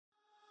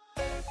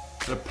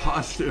A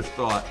positive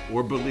thought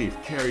or belief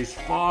carries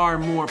far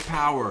more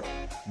power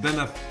than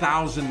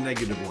 1,000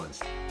 negative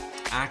ones.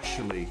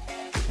 Actually,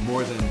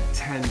 more than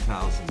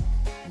 10,000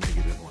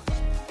 negative ones.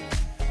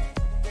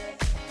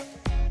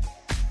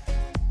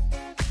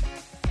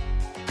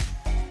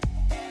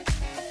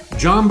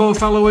 Jumbo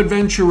fellow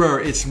adventurer,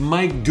 it's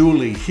Mike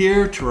Dooley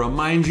here to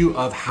remind you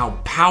of how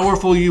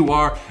powerful you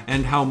are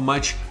and how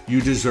much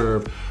you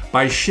deserve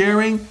by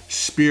sharing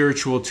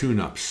spiritual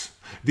tune-ups.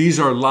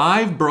 These are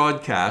live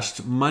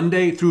broadcasts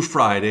Monday through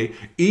Friday,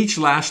 each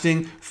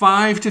lasting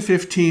 5 to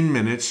 15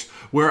 minutes,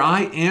 where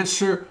I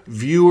answer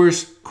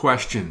viewers'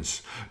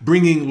 questions,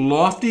 bringing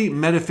lofty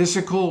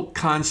metaphysical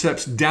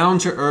concepts down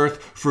to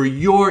earth for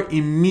your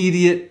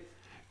immediate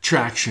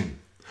traction.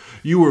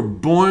 You were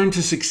born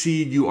to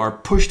succeed. You are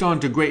pushed on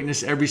to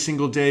greatness every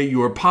single day.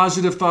 Your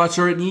positive thoughts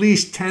are at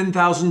least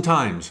 10,000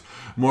 times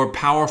more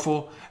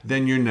powerful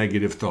than your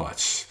negative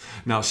thoughts.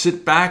 Now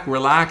sit back,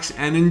 relax,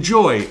 and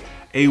enjoy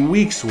a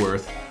week's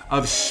worth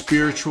of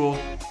spiritual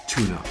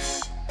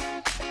tune-ups.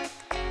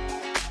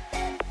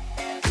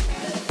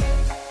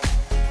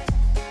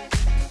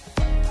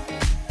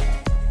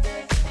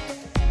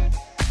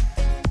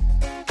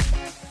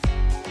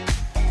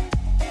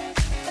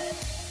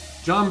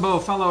 Jumbo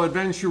fellow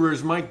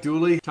adventurers, Mike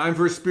Dooley. Time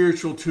for a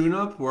spiritual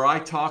tune-up where I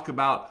talk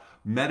about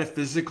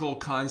metaphysical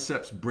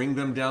concepts, bring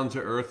them down to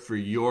earth for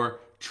your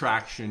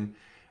traction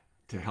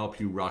to help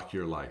you rock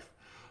your life.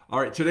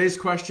 All right, today's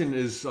question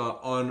is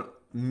on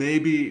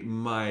maybe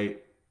my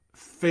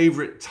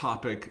favorite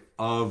topic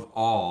of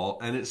all,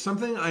 and it's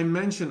something I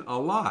mention a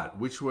lot,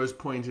 which was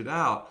pointed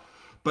out,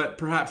 but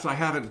perhaps I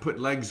haven't put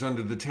legs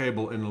under the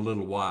table in a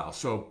little while.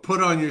 So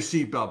put on your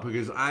seatbelt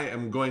because I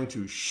am going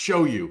to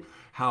show you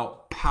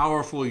how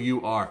powerful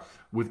you are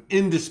with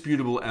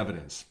indisputable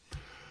evidence.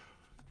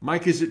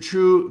 Mike, is it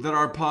true that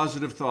our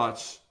positive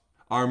thoughts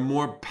are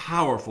more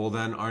powerful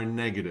than our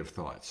negative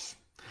thoughts?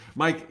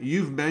 Mike,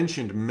 you've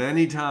mentioned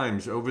many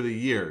times over the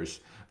years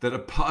that a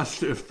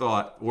positive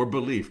thought or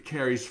belief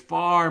carries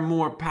far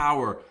more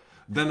power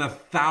than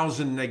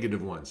 1,000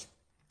 negative ones.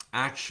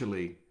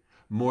 Actually,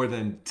 more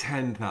than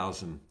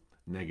 10,000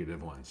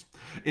 negative ones.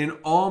 In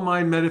all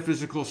my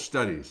metaphysical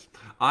studies,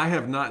 I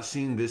have not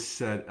seen this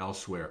said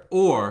elsewhere,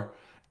 or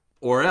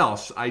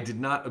else I did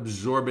not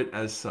absorb it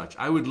as such.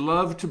 I would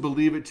love to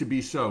believe it to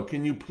be so.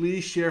 Can you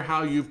please share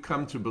how you've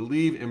come to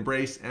believe,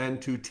 embrace, and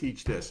to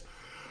teach this?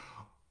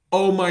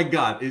 Oh my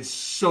God, it's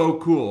so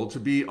cool to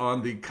be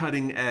on the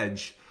cutting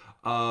edge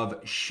of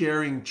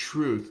sharing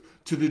truth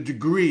to the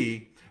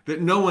degree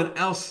that no one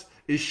else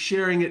is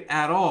sharing it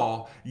at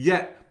all.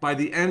 Yet by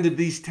the end of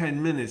these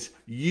 10 minutes,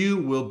 you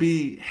will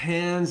be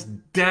hands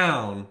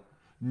down,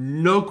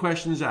 no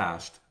questions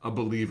asked, a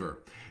believer.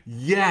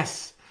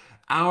 Yes,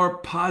 our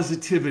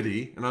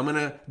positivity, and I'm going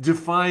to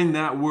define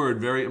that word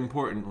very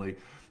importantly,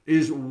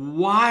 is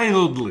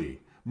wildly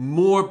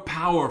more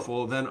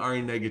powerful than our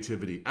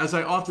negativity. As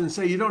I often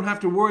say, you don't have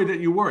to worry that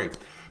you worry.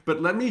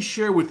 But let me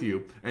share with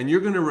you, and you're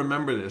going to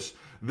remember this,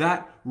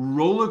 that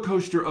roller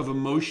coaster of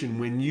emotion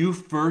when you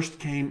first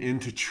came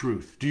into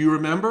truth. Do you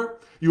remember?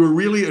 You were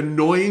really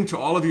annoying to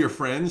all of your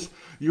friends.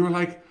 You were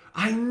like,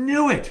 I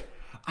knew it.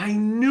 I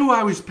knew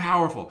I was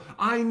powerful.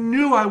 I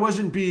knew I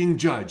wasn't being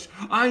judged.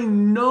 I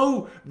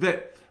know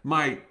that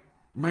my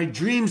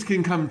dreams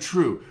can come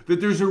true,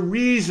 that there's a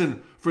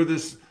reason for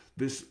this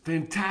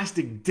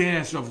fantastic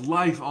dance of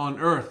life on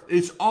earth.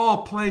 It's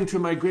all playing to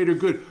my greater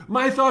good.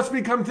 My thoughts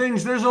become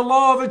things. There's a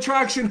law of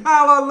attraction.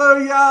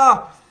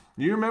 Hallelujah.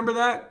 You remember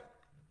that?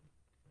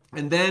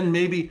 And then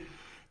maybe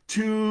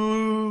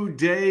 2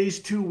 days,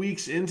 2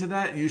 weeks into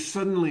that, you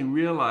suddenly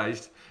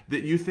realized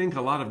that you think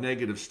a lot of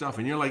negative stuff.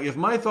 And you're like, if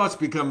my thoughts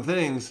become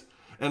things,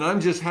 and I'm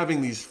just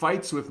having these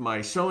fights with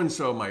my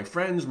so-and-so, my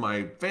friends,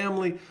 my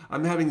family,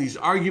 I'm having these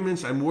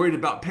arguments, I'm worried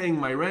about paying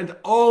my rent.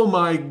 Oh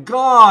my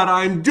God,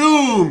 I'm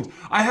doomed.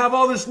 I have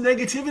all this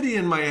negativity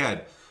in my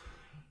head.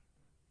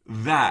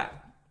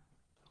 That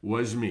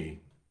was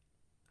me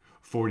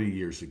 40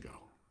 years ago.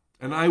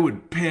 And I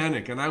would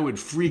panic and I would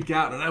freak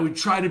out and I would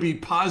try to be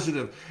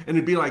positive, and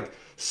it'd be like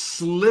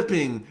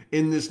slipping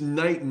in this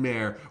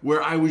nightmare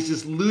where I was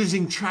just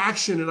losing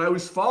traction and I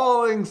was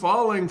falling.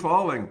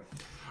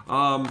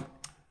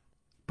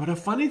 But a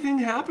funny thing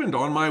happened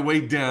on my way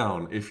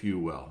down, if you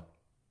will.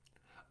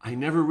 I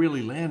never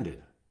really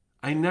landed.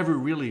 I never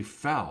really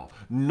fell.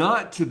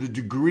 Not to the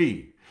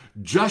degree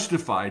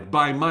justified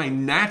by my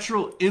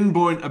natural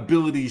inborn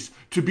abilities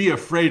to be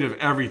afraid of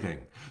everything,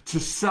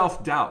 to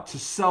self-doubt, to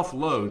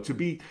self-loathe, to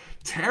be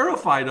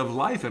terrified of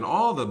life and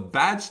all the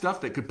bad stuff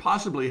that could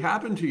possibly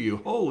happen to you.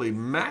 Holy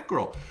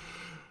mackerel.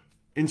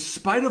 In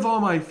spite of all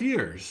my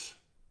fears,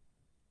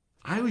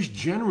 I was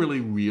generally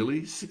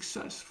really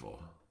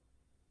successful.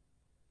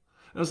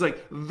 I was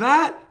like,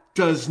 that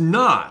does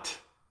not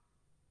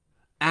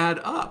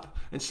add up.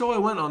 And so I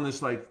went on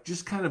this like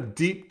just kind of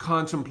deep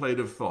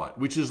contemplative thought,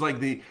 which is like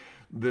the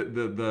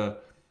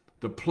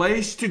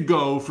place to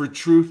go for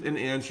truth and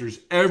answers.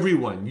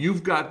 Everyone,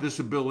 you've got this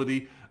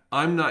ability.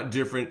 I'm not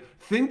different.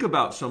 Think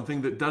about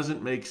something that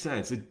doesn't make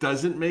sense. It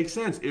doesn't make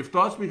sense. If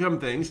thoughts become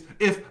things,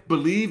 if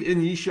believe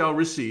in ye shall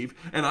receive,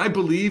 and I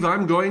believe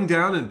I'm going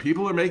down and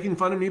people are making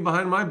fun of me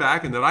behind my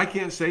back and that I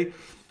can't say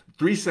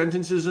 3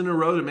 sentences in a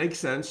row to make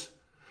sense,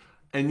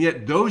 and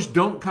yet those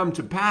don't come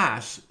to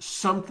pass,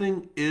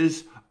 something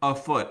is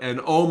afoot.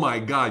 And oh my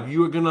God,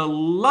 you are going to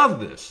love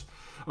this.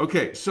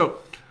 Okay, so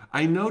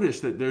I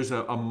noticed that there's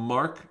a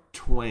Mark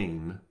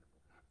Twain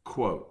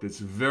quote that's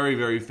very,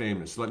 very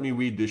famous. Let me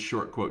read this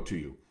short quote to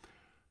you.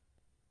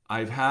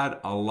 I've had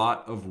a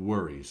lot of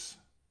worries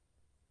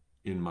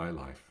in my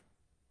life,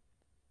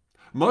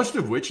 most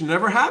of which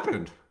never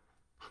happened.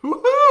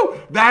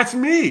 Woohoo! That's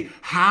me.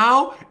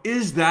 How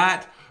is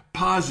that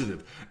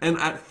positive? And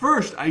at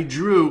first I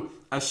drew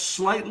a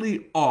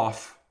slightly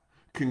off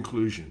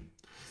conclusion.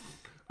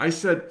 I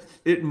said,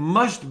 it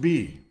must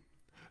be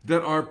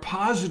that our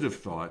positive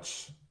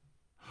thoughts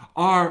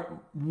are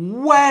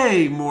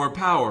way more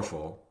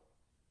powerful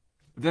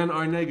than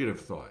our negative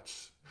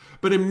thoughts.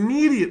 But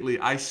immediately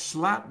I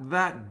slapped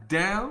that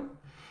down,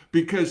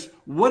 because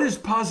what is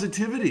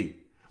positivity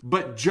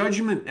but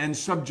judgment and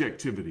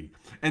subjectivity?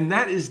 And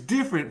that is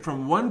different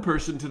from one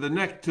person to the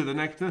next.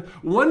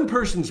 One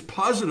person's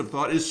positive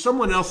thought is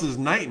someone else's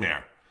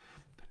nightmare.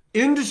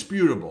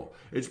 Indisputable.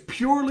 It's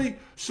purely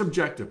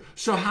subjective.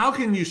 So how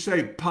can you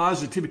say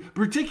positivity,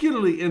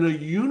 particularly in a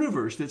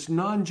universe that's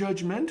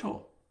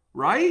non-judgmental,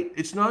 right?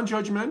 It's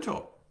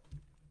non-judgmental.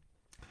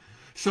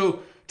 So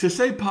to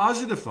say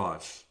positive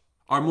thoughts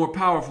are more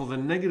powerful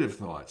than negative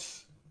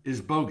thoughts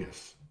is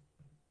bogus.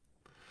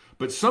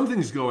 But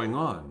something's going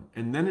on,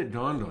 and then it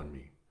dawned on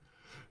me.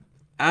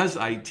 As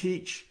I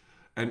teach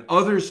and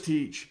others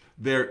teach,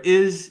 there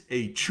is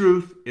a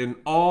truth in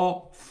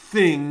all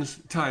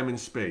things, time and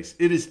space.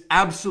 It is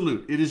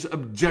absolute. It is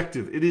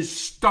objective. It is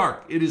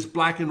stark. It is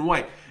black and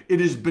white. It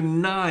is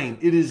benign.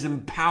 It is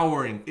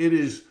empowering. It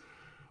is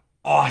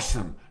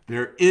awesome.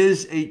 There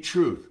is a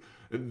truth.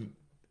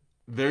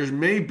 There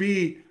may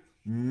be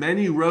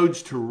many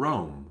roads to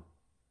Rome,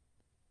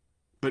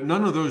 but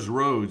none of those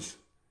roads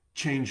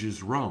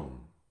changes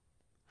Rome.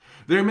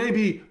 There may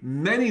be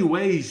many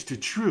ways to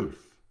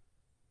truth,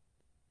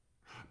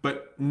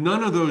 but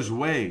none of those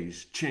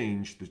ways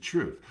change the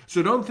truth.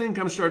 So don't think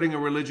I'm starting a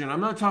religion.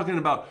 I'm not talking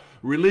about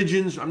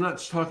religions. I'm not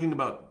talking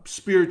about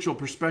spiritual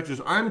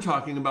perspectives. I'm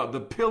talking about the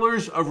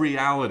pillars of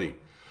reality.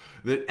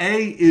 That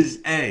A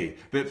is A,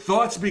 that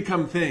thoughts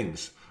become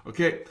things,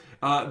 okay?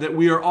 That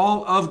we are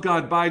all of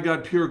God, by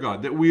God, pure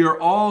God, that we are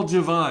all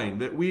divine,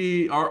 that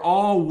we are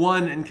all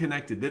one and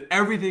connected, that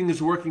everything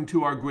is working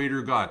to our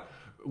greater God,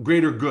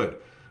 greater good.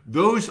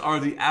 Those are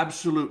the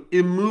absolute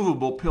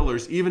immovable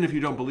pillars. Even if you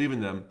don't believe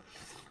in them,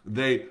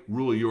 they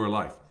rule your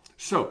life.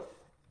 So,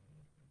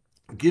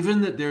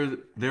 given that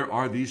there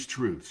are these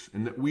truths,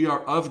 and that we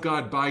are of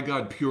God, by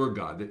God, pure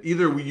God, that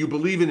either you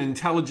believe in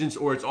intelligence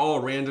or it's all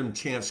random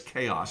chance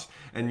chaos,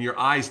 and your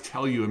eyes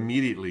tell you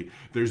immediately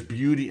there's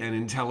beauty and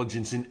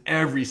intelligence in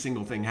every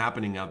single thing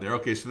happening out there.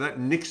 Okay, so that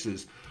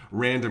nixes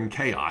random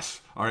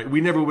chaos. All right, we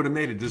never would have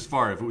made it this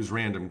far if it was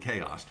random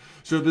chaos.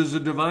 So there's a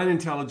divine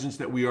intelligence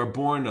that we are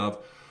born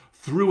of,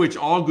 through which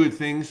all good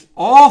things,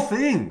 all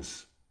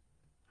things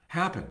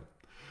happen.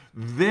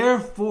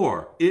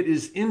 Therefore, it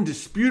is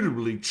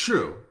indisputably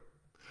true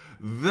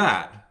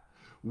that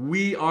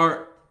we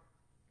are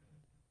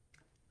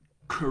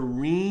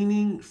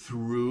careening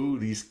through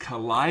these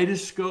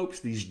kaleidoscopes,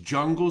 these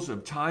jungles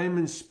of time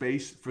and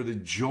space for the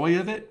joy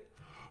of it,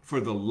 for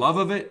the love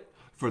of it,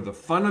 for the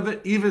fun of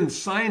it. Even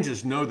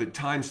scientists know that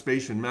time,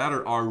 space, and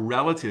matter are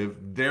relative,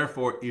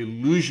 therefore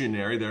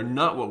illusionary. They're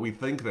not what we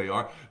think they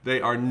are.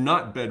 They are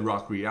not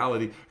bedrock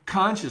reality.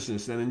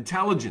 Consciousness and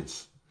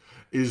intelligence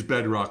is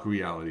bedrock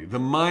reality. The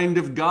mind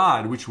of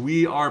God, which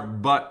we are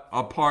but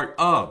a part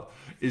of,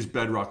 is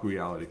bedrock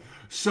reality.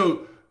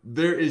 So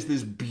there is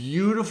this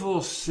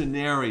beautiful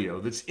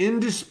scenario that's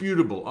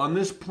indisputable on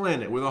this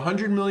planet with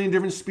 100 million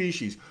different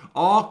species,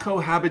 all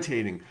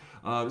cohabitating,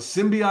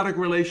 symbiotic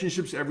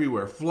relationships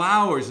everywhere,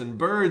 flowers and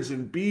birds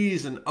and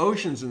bees and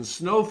oceans and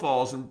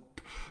snowfalls and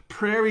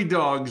prairie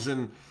dogs,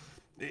 and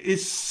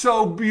it's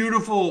so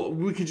beautiful.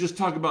 We could just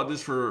talk about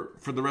this for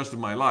the rest of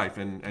my life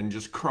and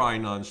just cry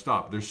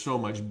nonstop. There's so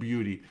much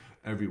beauty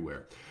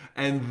everywhere.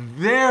 And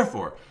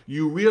therefore,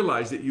 you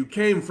realize that you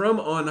came from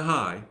on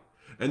high,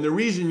 and the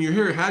reason you're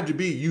here had to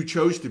be you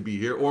chose to be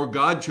here, or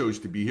God chose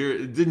to be here.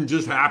 It didn't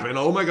just happen.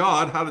 Oh my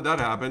God, how did that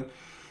happen?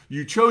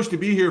 You chose to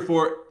be here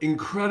for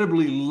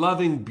incredibly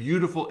loving,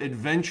 beautiful,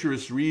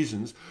 adventurous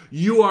reasons.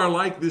 You are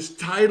like this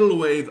tidal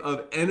wave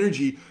of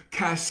energy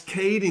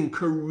cascading,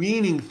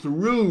 careening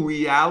through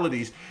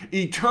realities,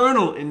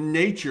 eternal in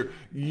nature.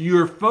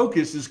 Your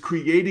focus is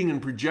creating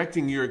and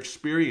projecting your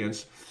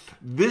experience.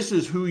 This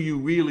is who you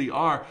really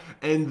are.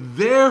 And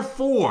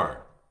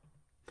therefore,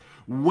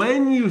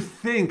 when you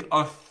think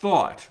a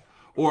thought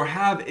or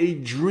have a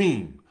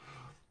dream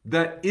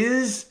that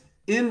is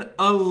in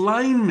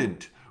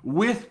alignment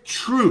with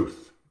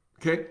truth,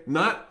 okay?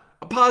 Not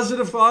a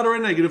positive thought or a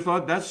negative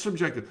thought, that's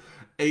subjective.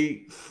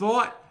 A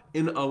thought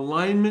in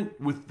alignment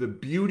with the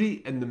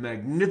beauty and the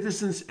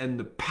magnificence and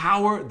the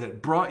power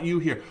that brought you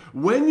here.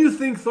 When you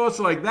think thoughts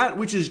like that,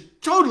 which is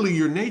totally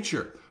your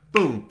nature,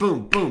 boom,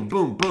 boom, boom,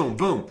 boom, boom,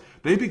 boom,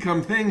 they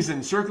become things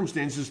and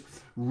circumstances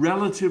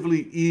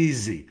relatively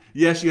easy.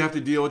 Yes, you have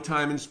to deal with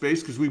time and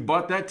space because we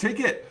bought that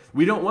ticket.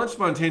 We don't want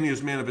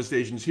spontaneous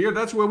manifestations here.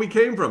 That's where we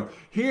came from.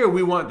 Here,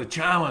 we want the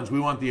challenge. We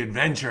want the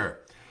adventure.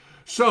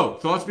 So,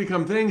 thoughts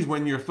become things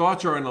when your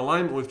thoughts are in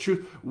alignment with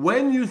truth.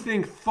 When you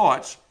think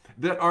thoughts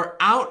that are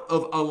out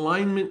of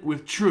alignment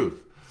with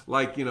truth,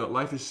 like,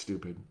 life is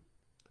stupid,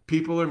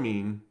 people are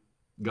mean,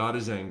 God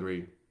is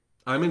angry,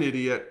 I'm an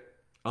idiot,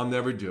 I'll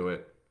never do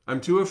it,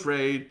 I'm too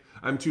afraid,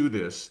 I'm too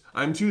this,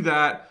 I'm too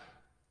that.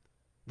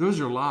 Those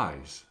are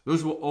lies.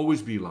 Those will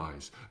always be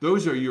lies.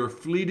 Those are your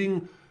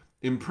fleeting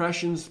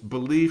impressions,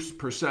 beliefs,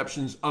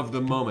 perceptions of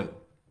the moment.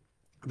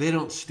 They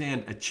don't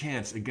stand a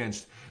chance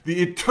against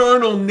the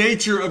eternal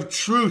nature of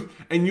truth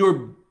and your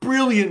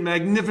brilliant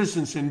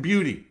magnificence and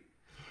beauty.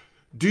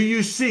 Do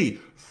you see?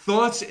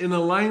 Thoughts in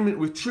alignment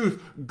with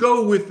truth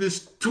go with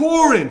this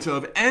torrent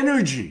of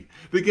energy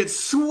that gets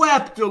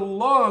swept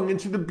along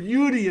into the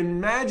beauty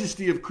and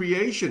majesty of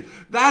creation.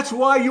 That's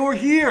why you're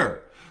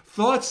here.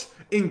 Thoughts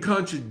in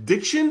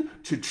contradiction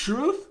to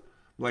truth,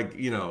 like,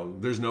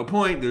 there's no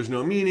point, there's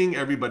no meaning,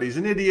 everybody's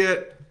an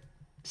idiot.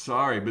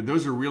 Sorry, but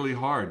those are really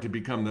hard to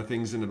become the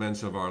things and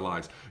events of our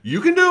lives.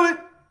 You can do it.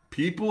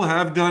 People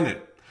have done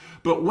it.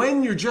 But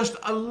when you're just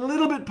a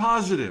little bit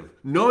positive,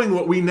 knowing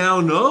what we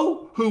now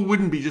know, who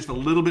wouldn't be just a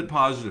little bit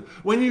positive?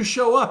 When you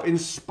show up in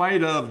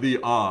spite of the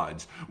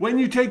odds, when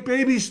you take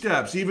baby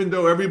steps, even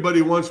though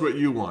everybody wants what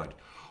you want,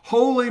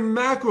 holy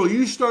mackerel,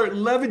 you start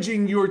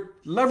leveraging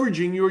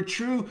your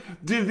true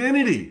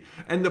divinity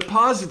and the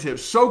positive,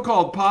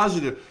 so-called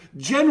positive.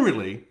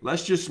 Generally,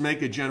 let's just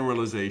make a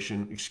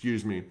generalization,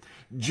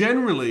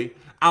 generally,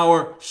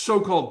 our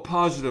so-called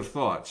positive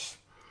thoughts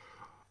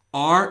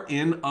are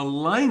in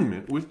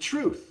alignment with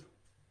truth,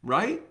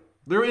 right?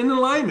 They're in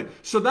alignment.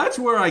 So that's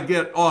where I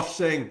get off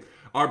saying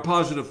our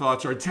positive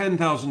thoughts are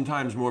 10,000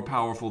 times more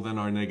powerful than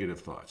our negative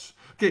thoughts.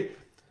 Okay,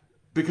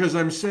 because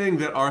I'm saying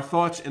that our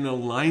thoughts in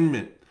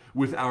alignment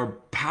with our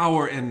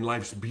power and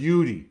life's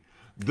beauty,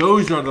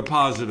 those are the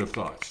positive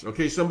thoughts.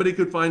 Okay, somebody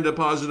could find a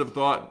positive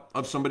thought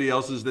of somebody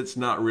else's that's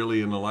not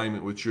really in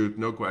alignment with truth,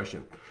 no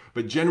question.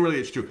 But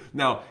generally it's true.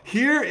 Now,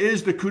 here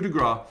is the coup de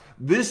grace.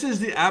 This is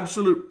the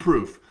absolute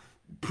proof.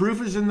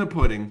 Proof is in the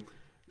pudding.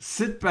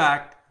 Sit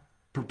back,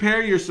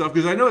 prepare yourself,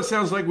 because I know it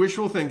sounds like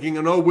wishful thinking,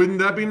 and wouldn't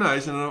that be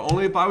nice? And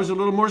only if I was a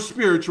little more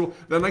spiritual,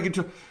 then I could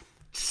tell.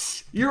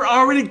 You're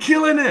already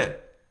killing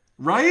it,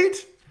 right?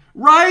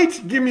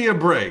 Right? Give me a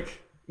break.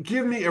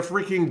 Give me a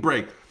freaking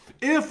break.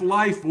 If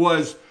life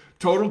was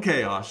total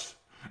chaos,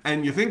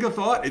 and you think a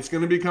thought, it's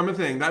going to become a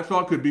thing. That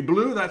thought could be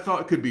blue, that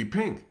thought could be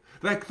pink.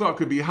 That thought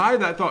could be high,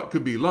 that thought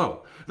could be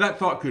low. That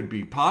thought could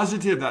be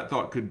positive, that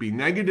thought could be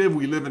negative.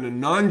 We live in a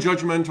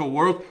non-judgmental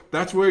world.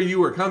 That's where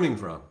you are coming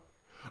from.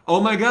 Oh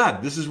my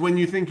God, this is when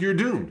you think you're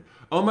doomed.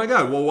 Oh my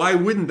God, well, why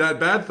wouldn't that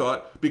bad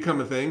thought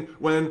become a thing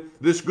when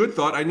this good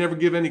thought I never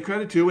give any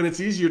credit to, and it's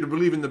easier to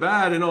believe in the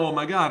bad, and oh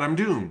my God, I'm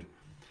doomed.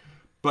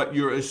 But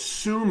you're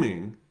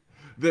assuming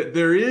that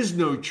there is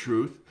no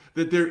truth,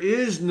 that there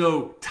is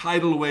no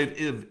tidal wave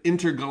of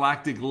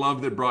intergalactic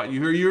love that brought you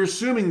here. You're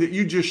assuming that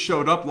you just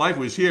showed up, life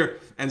was here,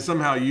 and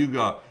somehow you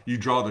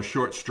draw the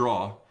short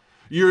straw.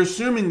 You're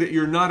assuming that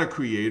you're not a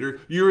creator.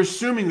 You're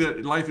assuming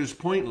that life is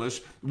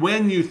pointless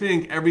when you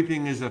think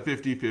everything is a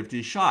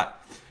 50-50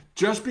 shot.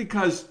 Just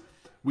because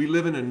we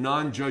live in a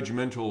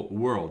non-judgmental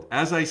world,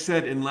 as I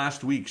said in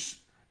last week's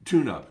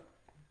tune-up,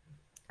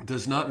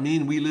 does not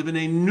mean we live in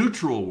a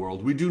neutral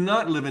world. We do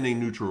not live in a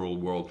neutral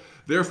world.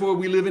 Therefore,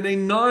 we live in a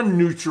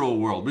non-neutral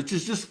world, which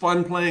is just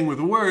fun playing with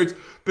words,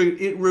 but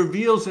it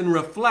reveals and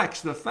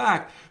reflects the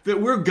fact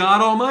that we're God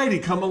Almighty,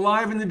 come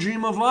alive in the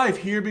dream of life,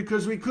 here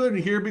because we could,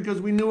 here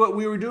because we knew what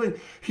we were doing,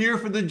 here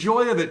for the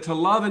joy of it, to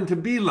love and to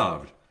be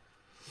loved.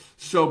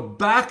 So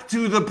back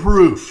to the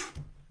proof.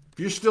 If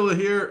you're still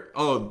here,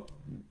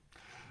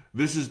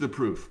 this is the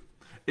proof.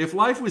 If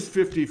life was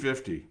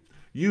 50-50,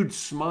 you'd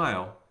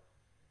smile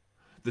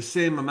the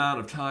same amount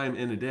of time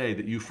in a day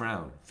that you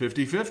frown.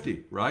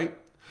 50-50, right?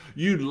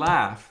 You'd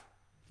laugh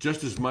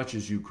just as much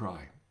as you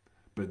cry.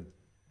 But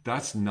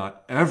that's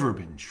not ever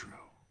been true.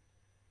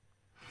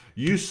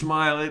 You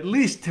smile at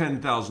least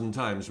 10,000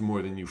 times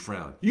more than you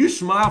frown. You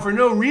smile for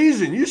no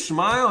reason. You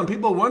smile and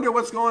people wonder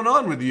what's going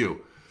on with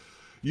you.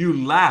 You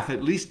laugh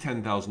at least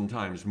 10,000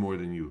 times more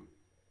than you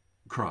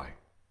cry.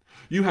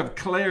 You have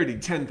clarity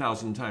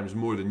 10,000 times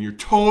more than you're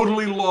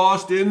totally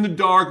lost in the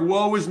dark.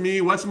 Woe is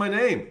me. What's my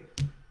name?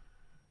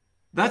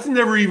 That's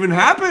never even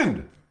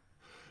happened.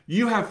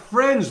 You have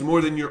friends more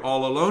than you're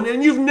all alone,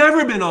 and you've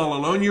never been all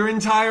alone your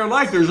entire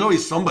life. There's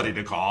always somebody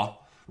to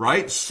call,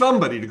 right?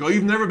 Somebody to call.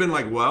 You've never been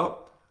like,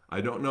 well, I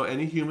don't know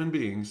any human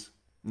beings.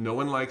 No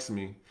one likes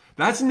me.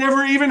 That's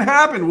never even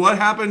happened. What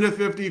happened to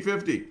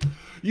 50-50?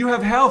 You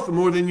have health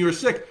more than you're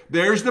sick.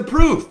 There's the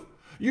proof.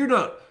 You're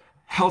not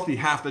healthy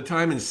half the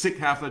time and sick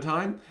half the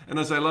time. And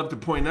as I love to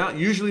point out,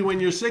 usually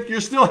when you're sick,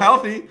 you're still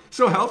healthy.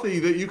 So healthy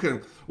that you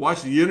can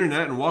watch the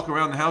internet and walk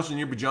around the house in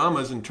your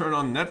pajamas and turn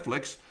on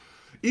Netflix.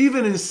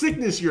 Even in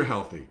sickness, you're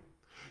healthy.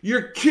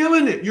 You're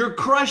killing it. You're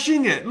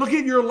crushing it. Look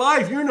at your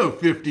life. You're no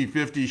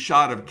 50-50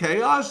 shot of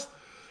chaos.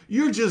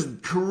 You're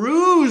just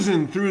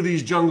cruising through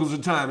these jungles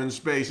of time and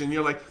space. And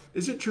you're like,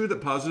 is it true that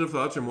positive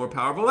thoughts are more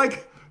powerful?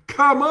 Like,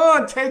 come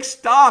on, take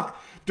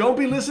stock. Don't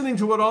be listening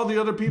to what all the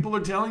other people are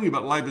telling you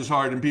about life is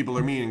hard and people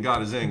are mean and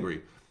God is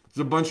angry. It's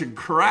a bunch of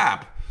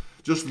crap.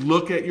 Just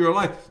look at your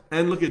life.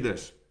 And look at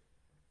this.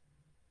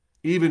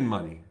 Even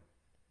money.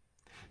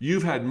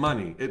 You've had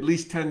money at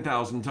least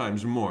 10,000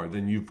 times more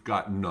than you've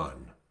got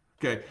none.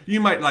 Okay, you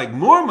might like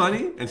more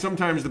money, and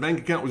sometimes the bank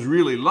account was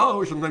really low,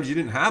 or sometimes you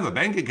didn't have a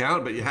bank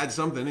account, but you had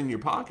something in your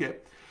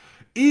pocket.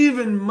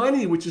 Even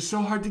money, which is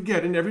so hard to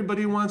get, and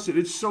everybody wants it,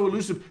 it's so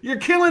elusive. You're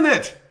killing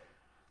it,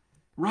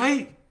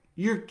 right?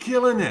 You're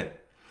killing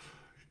it.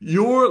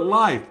 Your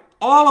life,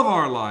 all of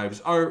our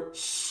lives,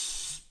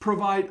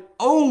 provide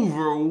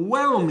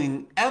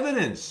overwhelming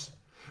evidence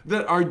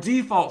that our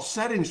default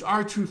settings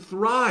are to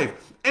thrive,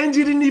 and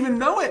you didn't even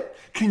know it.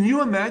 Can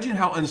you imagine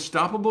how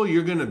unstoppable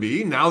you're going to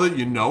be now that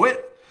you know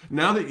it?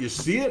 Now that you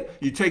see it,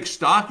 you take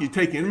stock, you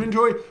take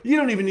inventory. You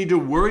don't even need to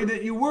worry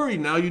that you worry.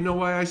 Now you know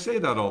why I say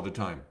that all the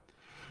time.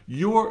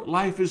 Your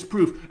life is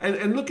proof.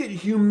 And look at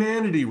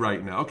humanity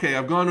right now. Okay,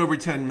 I've gone over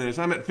 10 minutes.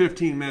 I'm at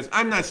 15 minutes.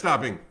 I'm not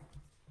stopping.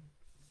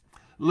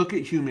 Look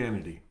at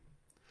humanity.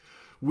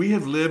 We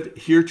have lived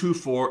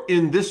heretofore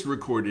in this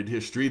recorded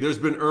history. There's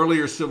been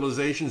earlier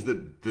civilizations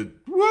that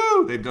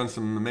they've done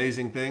some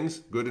amazing things,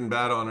 good and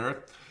bad on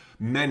Earth.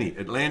 Many.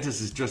 Atlantis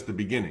is just the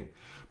beginning.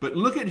 But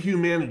look at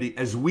humanity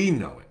as we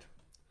know it.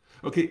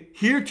 Okay,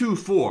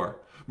 heretofore,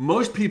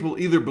 most people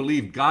either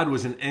believed God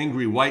was an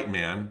angry white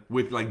man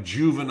with like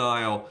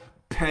juvenile,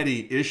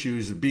 petty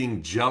issues of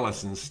being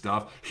jealous and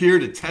stuff, here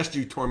to test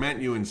you,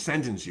 torment you, and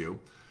sentence you.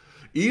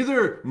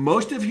 Either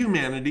most of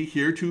humanity,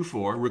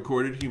 heretofore,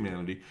 recorded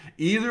humanity,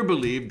 either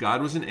believed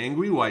God was an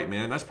angry white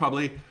man, that's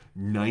probably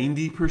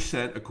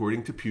 90%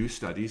 according to Pew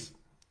studies,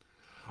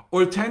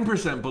 or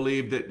 10%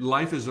 believe that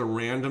life is a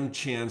random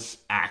chance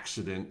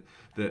accident,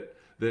 that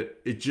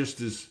it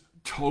just is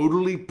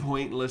totally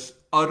pointless,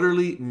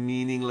 utterly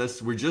meaningless.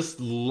 We're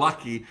just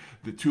lucky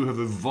to have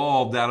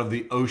evolved out of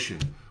the ocean,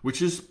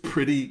 which is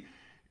pretty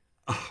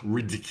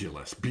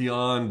ridiculous,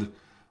 beyond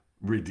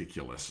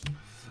ridiculous.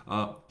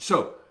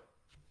 So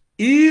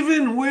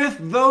even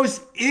with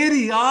those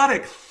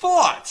idiotic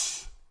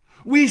thoughts,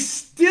 we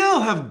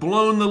still have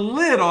blown the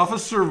lid off of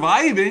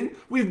surviving.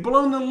 We've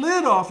blown the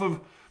lid off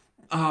of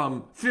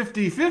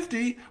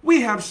 50-50,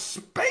 we have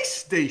space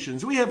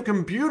stations, we have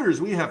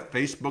computers, we have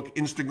Facebook,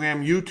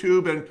 Instagram,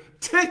 YouTube, and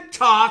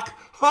TikTok.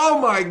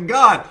 Oh my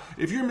God.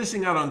 If you're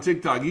missing out on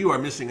TikTok, you are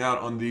missing out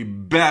on the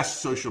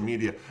best social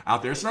media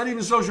out there. It's not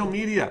even social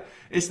media.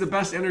 It's the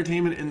best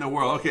entertainment in the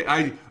world. Okay,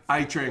 I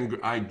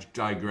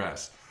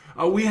digress.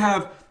 We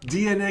have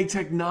DNA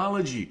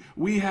technology.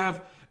 We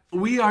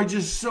are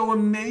just so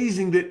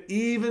amazing that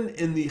even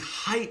in the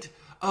height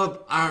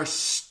of our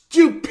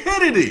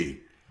stupidity,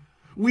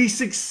 we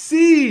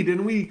succeed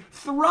and we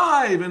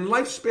thrive and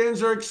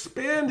lifespans are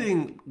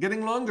expanding,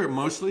 getting longer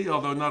mostly,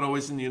 although not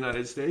always in the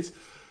United States.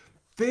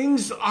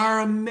 Things are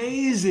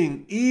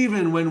amazing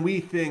even when we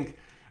think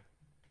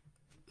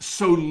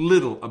so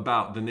little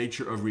about the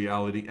nature of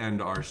reality and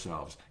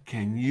ourselves.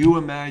 Can you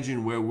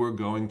imagine where we're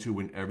going to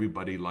when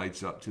everybody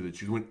lights up to the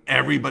truth, when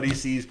everybody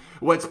sees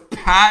what's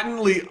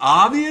patently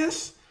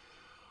obvious?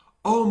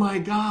 Oh my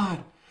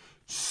God,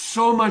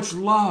 so much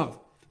love,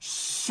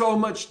 so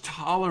much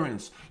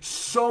tolerance,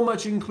 so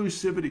much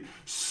inclusivity,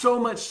 so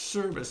much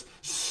service,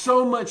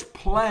 so much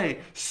play,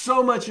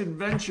 so much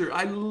adventure.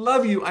 I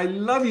love you, I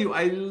love you,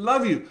 I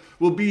love you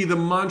will be the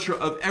mantra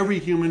of every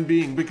human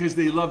being, because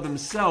they love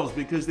themselves,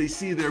 because they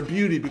see their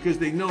beauty, because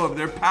they know of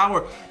their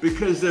power,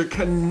 because they're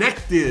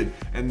connected.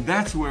 And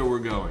that's where we're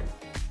going.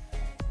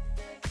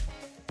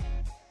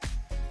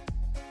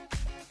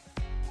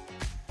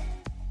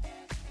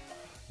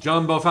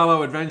 John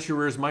Bofalo,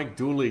 Adventurers, Mike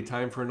Dooley.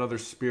 Time for another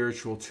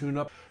spiritual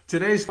tune-up.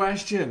 Today's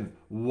question,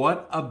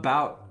 what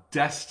about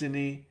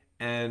destiny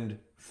and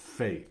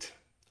fate?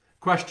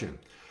 Question,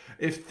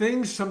 if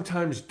things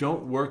sometimes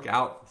don't work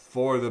out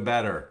for the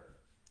better,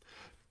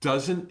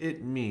 doesn't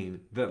it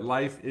mean that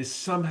life is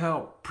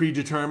somehow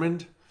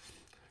predetermined?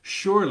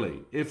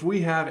 Surely, if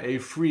we have a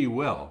free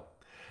will,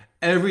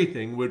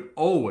 everything would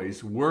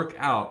always work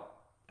out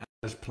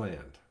as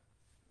planned.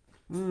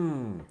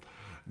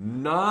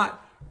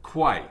 Not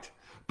quite.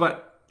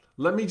 But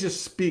let me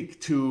just speak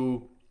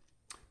to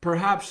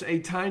perhaps a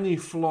tiny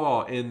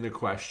flaw in the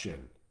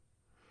question.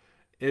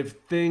 If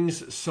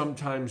things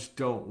sometimes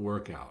don't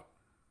work out,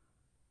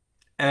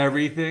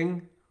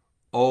 everything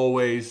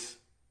always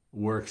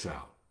works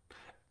out.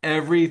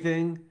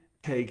 Everything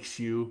takes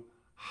you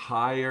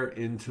higher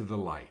into the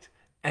light.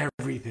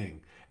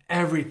 Everything.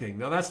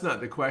 Now that's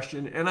not the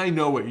question, and I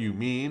know what you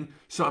mean,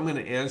 so I'm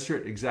going to answer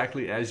it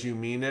exactly as you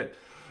mean it.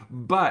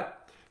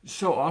 But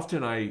so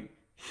often I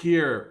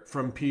hear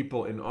from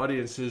people in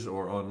audiences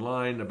or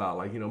online about,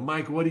 like,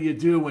 Mike, what do you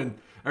do when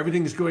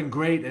everything's going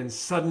great and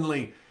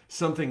suddenly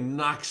something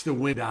knocks the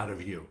wind out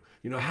of you?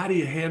 How do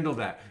you handle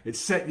that? It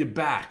set you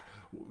back.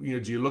 Do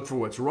you look for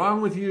what's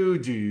wrong with you?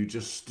 Do you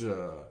just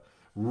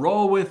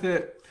roll with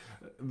it?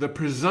 The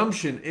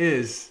presumption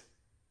is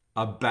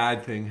a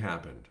bad thing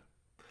happened.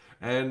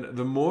 And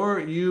the more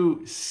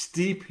you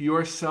steep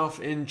yourself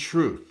in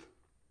truth,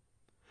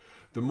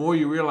 the more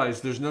you realize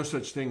there's no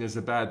such thing as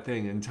a bad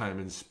thing in time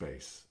and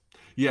space.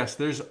 Yes,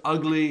 there's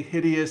ugly,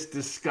 hideous,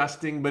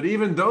 disgusting, but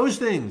even those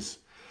things,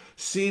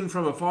 seen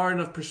from a far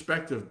enough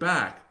perspective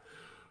back,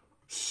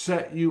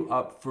 set you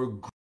up for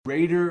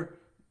greater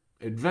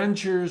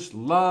adventures,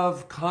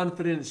 love,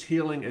 confidence,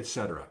 healing,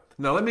 etc.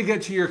 Now, let me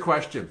get to your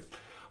question.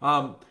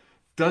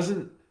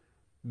 Doesn't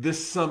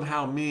this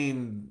somehow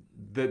mean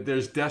that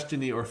there's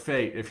destiny or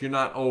fate if you're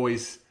not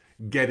always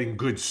getting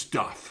good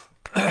stuff?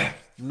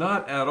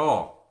 Not at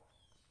all.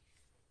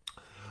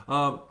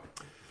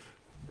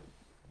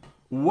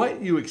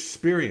 What you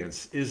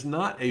experience is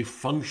not a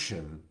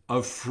function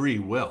of free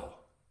will.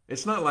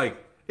 It's not like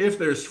if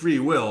there's free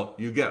will,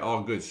 you get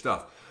all good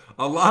stuff.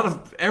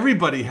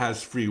 Everybody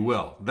has free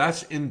will.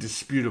 That's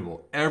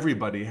indisputable.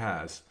 Everybody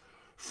has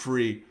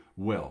free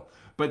will.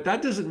 But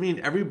that doesn't mean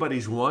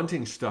everybody's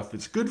wanting stuff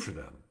that's good for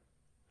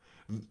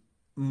them.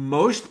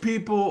 Most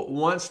people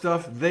want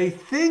stuff they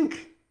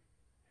think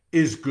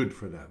is good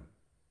for them.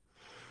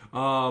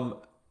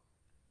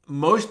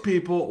 Most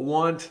people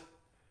want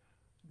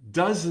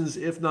dozens,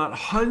 if not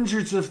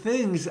hundreds of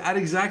things at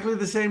exactly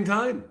the same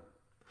time.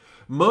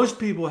 Most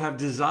people have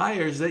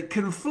desires that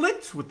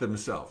conflict with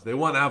themselves. They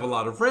want to have a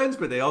lot of friends,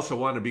 but they also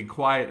want to be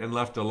quiet and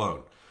left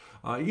alone.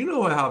 You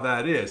know how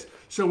that is.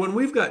 So when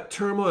we've got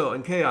turmoil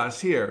and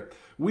chaos here,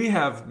 we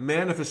have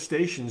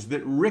manifestations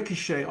that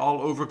ricochet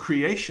all over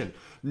creation,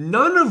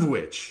 none of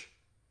which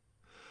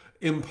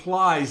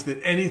implies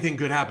that anything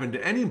could happen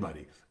to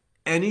anybody.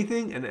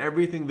 Anything and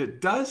everything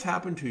that does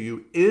happen to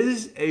you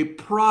is a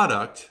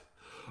product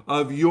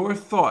of your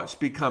thoughts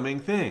becoming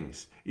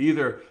things,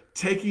 either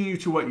taking you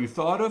to what you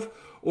thought of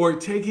or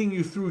taking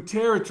you through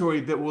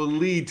territory that will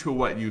lead to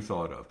what you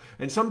thought of.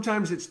 And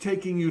sometimes it's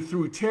taking you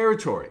through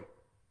territory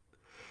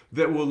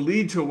that will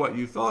lead to what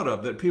you thought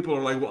of, that people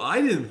are like, well,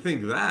 I didn't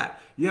think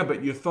that. Yeah,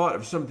 but you thought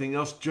of something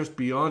else just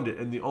beyond it,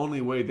 and the only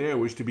way there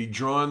was to be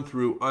drawn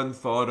through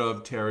unthought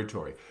of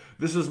territory.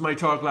 This is my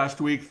talk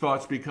last week,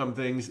 Thoughts Become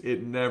Things.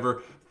 It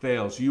never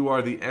fails. You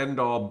are the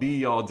end-all,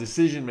 be-all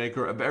decision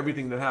maker of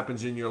everything that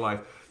happens in your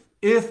life.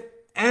 If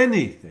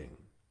anything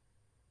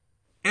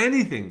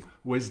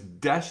was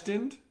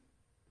destined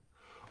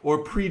or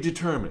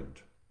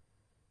predetermined,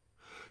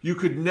 you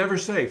could never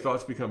say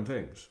thoughts become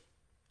things.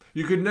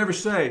 You could never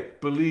say,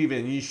 believe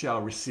and ye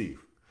shall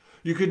receive.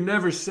 You could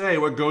never say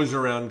what goes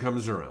around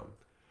comes around.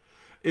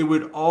 It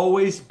would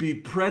always be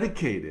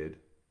predicated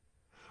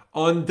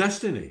on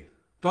destiny.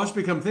 Thoughts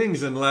become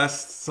things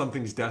unless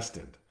something's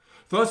destined.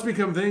 Thoughts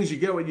become things, you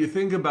get what you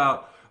think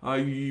about,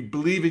 you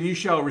believe and you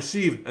shall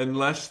receive,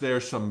 unless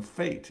there's some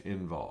fate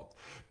involved.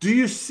 Do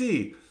you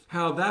see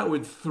how that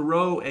would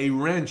throw a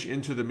wrench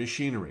into the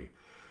machinery?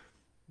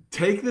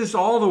 Take this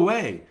all the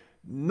way.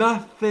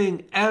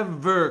 Nothing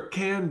ever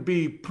can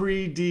be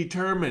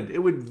predetermined. It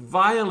would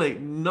violate,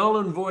 null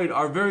and void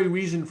our very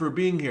reason for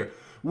being here,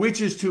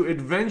 which is to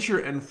adventure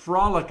and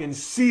frolic and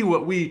see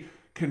what we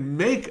can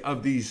make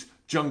of these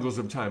jungles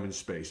of time and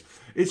space.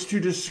 It's to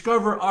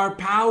discover our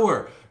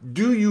power.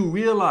 Do you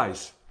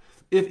realize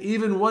if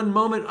even one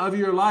moment of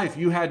your life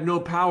you had no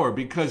power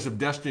because of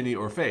destiny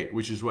or fate,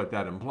 which is what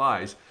that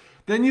implies,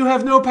 then you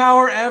have no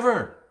power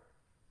ever.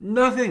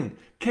 Nothing.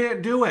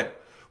 Can't do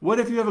it. What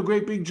if you have a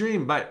great big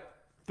dream, but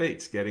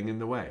fate's getting in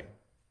the way?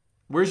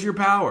 Where's your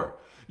power?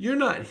 You're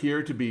not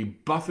here to be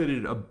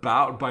buffeted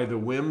about by the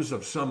whims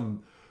of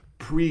some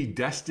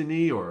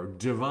predestiny or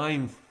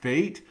divine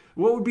fate.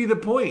 What would be the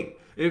point?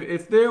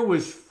 If there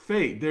was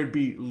fate, there'd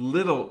be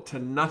little to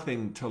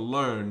nothing to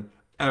learn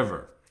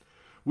ever.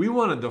 We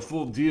wanted the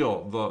full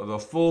deal, the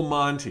full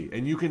Monty,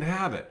 and you can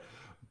have it.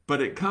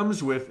 But it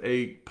comes with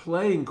a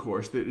playing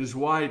course that is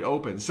wide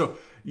open. So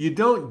you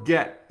don't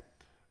get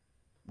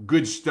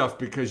good stuff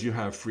because you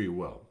have free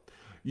will.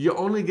 You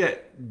only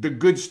get the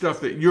good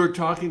stuff that you're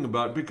talking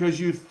about because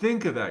you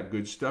think of that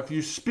good stuff,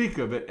 you speak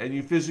of it, and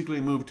you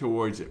physically move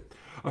towards it.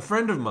 A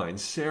friend of mine,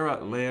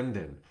 Sarah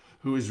Landon,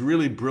 who is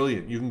really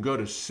brilliant, you can go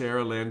to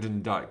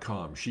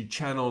sarahlandon.com. She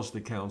channels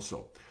the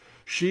council.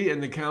 She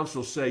and the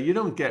council say you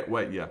don't get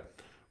what you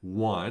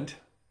want,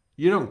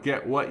 you don't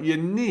get what you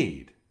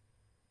need.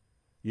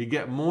 You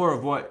get more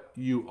of what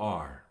you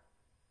are.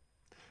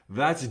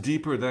 That's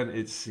deeper than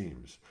it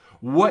seems.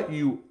 What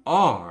you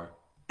are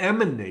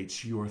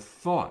emanates your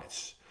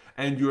thoughts,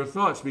 and your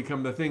thoughts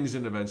become the things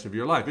and events of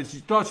your life. It's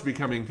thoughts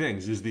becoming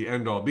things is the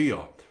end-all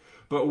be-all.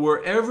 But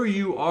wherever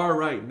you are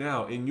right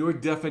now in your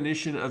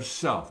definition of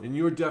self, in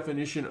your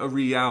definition of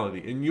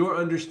reality, in your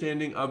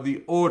understanding of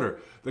the order,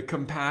 the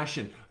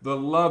compassion, the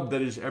love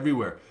that is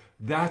everywhere,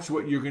 that's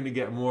what you're going to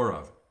get more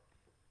of.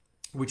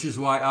 Which is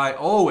why I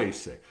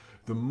always say,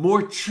 the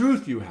more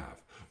truth you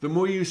have, the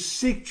more you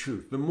seek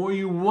truth, the more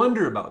you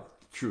wonder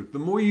about truth, the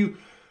more you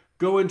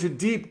go into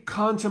deep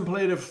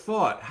contemplative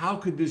thought. How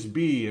could this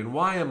be? And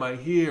why am I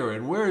here?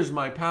 And where is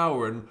my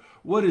power? And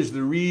what is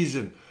the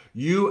reason?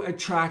 You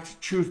attract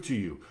truth to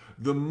you.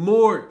 The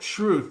more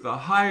truth, the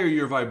higher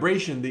your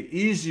vibration, the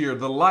easier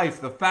the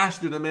life, the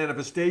faster the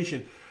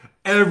manifestation.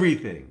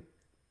 Everything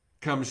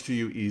comes to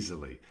you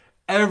easily.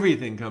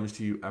 Everything comes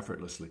to you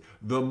effortlessly.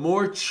 The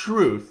more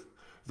truth,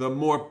 the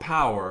more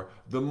power,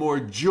 the more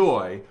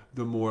joy,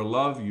 the more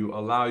love you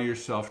allow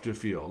yourself to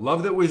feel.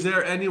 Love that was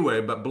there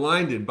anyway, but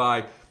blinded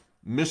by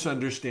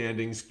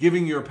misunderstandings,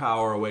 giving your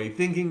power away,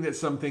 thinking that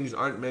some things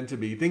aren't meant to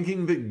be,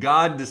 thinking that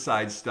God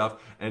decides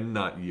stuff and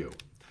not you.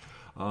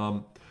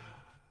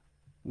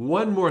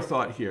 One more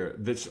thought here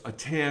that's a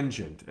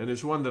tangent, and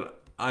it's one that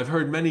I've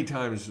heard many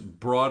times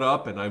brought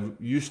up, and I've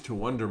used to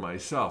wonder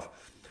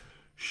myself.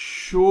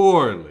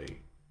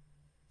 Surely,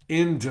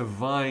 in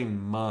divine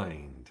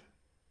mind,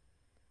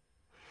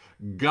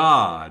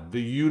 God,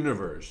 the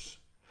universe,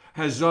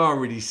 has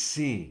already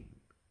seen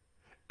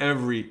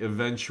every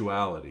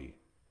eventuality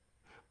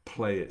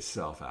play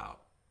itself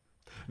out.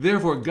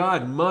 Therefore,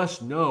 God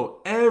must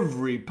know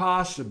every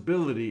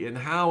possibility and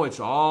how it's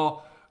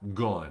all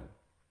gone.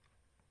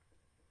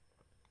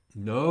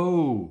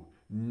 No,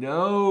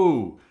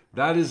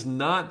 that is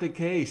not the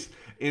case.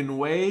 In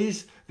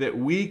ways that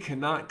we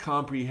cannot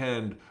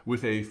comprehend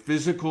with a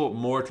physical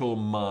mortal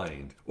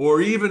mind, or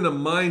even a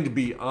mind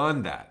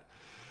beyond that.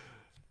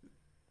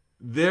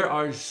 There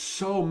are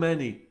so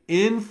many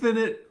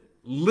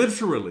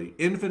literally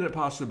infinite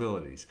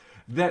possibilities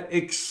that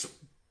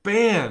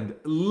expand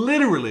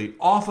literally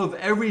off of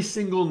every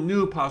single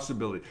new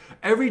possibility.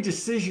 Every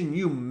decision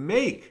you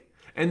make,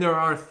 and there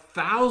are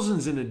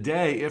thousands in a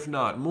day, if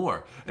not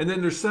more. And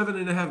then there's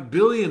 7.5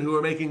 billion who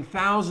are making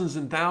thousands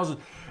and thousands.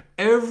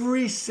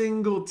 Every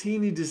single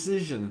teeny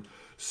decision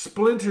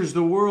splinters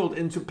the world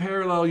into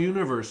parallel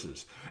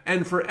universes.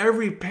 And for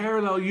every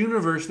parallel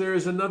universe, there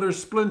is another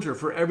splinter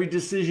for every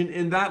decision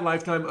in that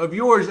lifetime of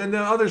yours and the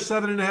other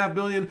 7.5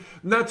 billion,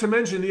 not to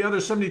mention the other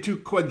 72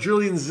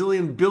 quadrillion,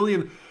 zillion,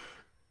 billion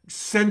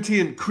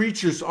sentient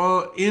creatures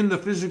all in the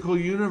physical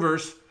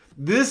universe.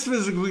 This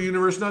physical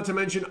universe, not to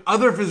mention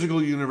other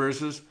physical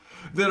universes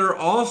that are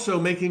also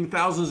making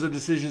thousands of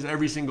decisions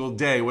every single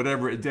day,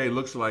 whatever a day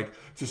looks like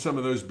to some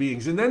of those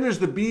beings. And then there's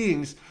the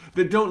beings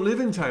that don't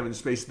live in time and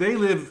space. They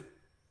live,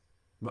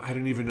 I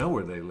don't even know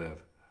where they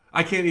live.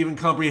 I can't even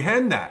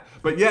comprehend that.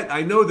 But yet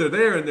I know they're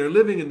there and they're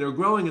living and they're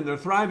growing and they're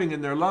thriving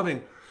and they're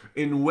loving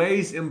in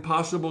ways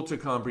impossible to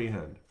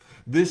comprehend.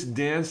 This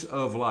dance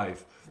of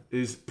life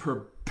is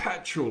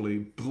perpetually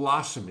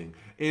blossoming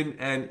in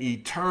an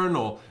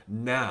eternal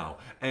now.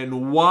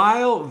 And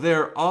while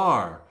there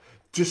are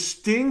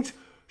distinct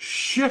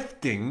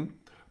shifting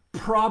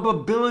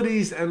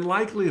probabilities and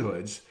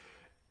likelihoods,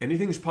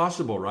 anything's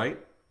possible, right?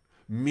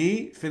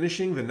 Me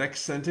finishing the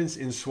next sentence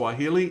in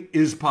Swahili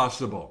is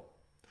possible.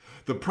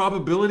 The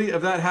probability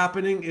of that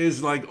happening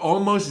is like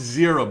almost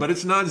zero, but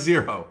it's not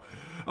zero.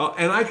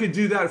 And I could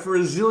do that for a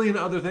zillion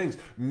other things.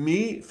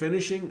 Me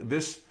finishing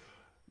this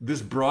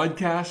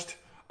broadcast,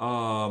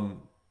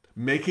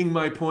 making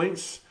my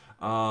points,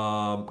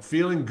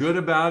 feeling good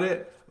about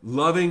it,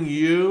 loving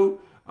you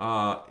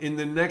in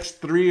the next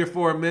 3 or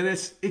 4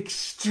 minutes,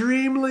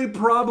 extremely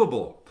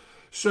probable.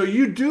 So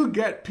you do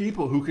get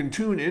people who can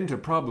tune into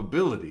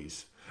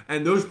probabilities,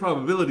 and those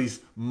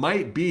probabilities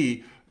might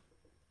be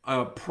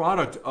a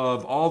product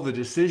of all the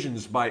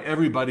decisions by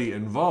everybody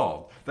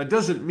involved. That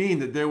doesn't mean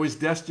that there was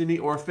destiny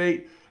or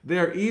fate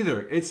there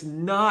either. It's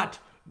not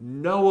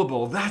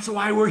knowable. That's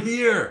why we're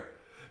here.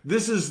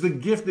 This is the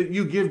gift that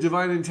you give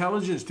divine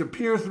intelligence, to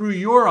peer through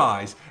your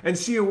eyes and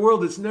see a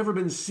world that's never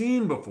been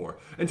seen before,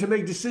 and to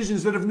make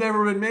decisions that have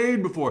never been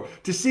made before,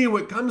 to see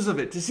what comes of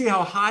it, to see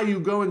how high you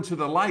go into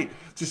the light,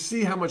 to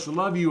see how much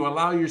love you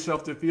allow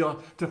yourself to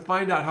feel, to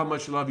find out how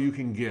much love you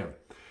can give.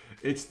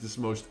 It's this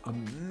most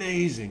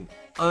amazing,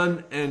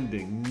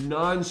 unending,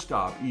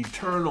 nonstop,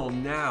 eternal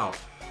now,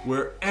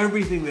 where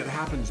everything that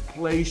happens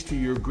plays to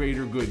your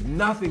greater good.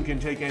 Nothing can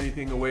take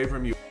anything away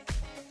from you.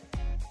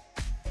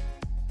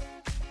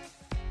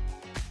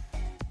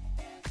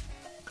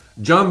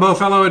 Jumbo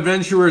fellow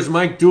adventurers,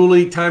 Mike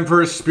Dooley, time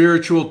for a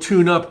spiritual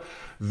tune-up.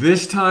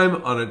 This time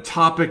on a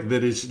topic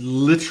that is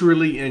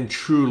literally and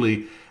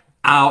truly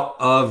out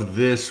of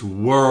this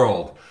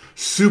world.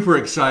 Super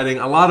exciting,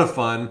 a lot of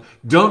fun.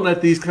 Don't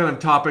let these kind of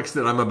topics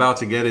that I'm about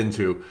to get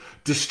into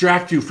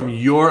distract you from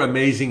your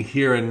amazing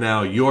here and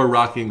now, your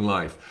rocking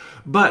life.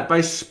 But by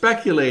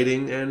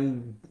speculating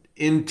and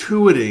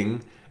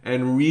intuiting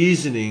and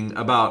reasoning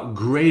about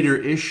greater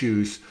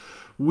issues,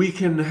 we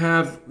can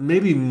have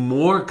maybe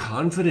more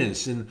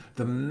confidence in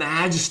the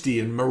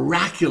majesty and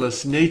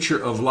miraculous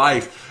nature of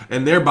life,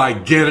 and thereby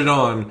get it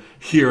on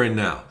here and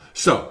now.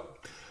 So,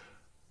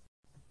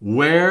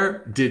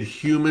 where did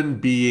human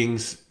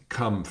beings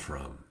come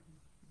from?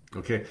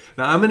 Okay,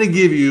 now I'm going to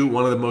give you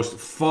one of the most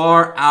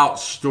far out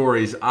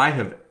stories I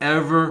have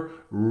ever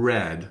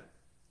read,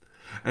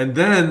 and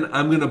then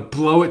I'm going to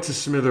blow it to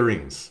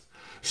smithereens.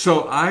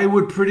 So I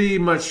would pretty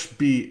much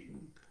be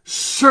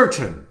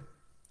certain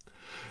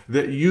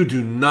that you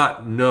do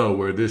not know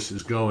where this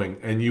is going,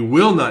 and you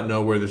will not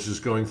know where this is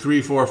going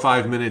 3, 4,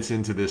 5 minutes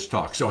into this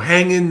talk. So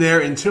hang in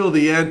there until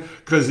the end,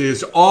 because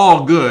it's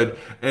all good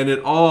and it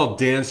all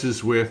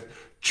dances with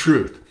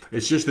truth.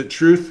 It's just that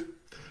truth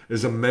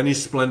is a many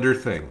splendor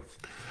thing.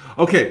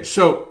 Okay,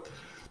 so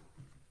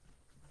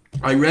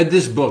I read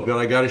this book that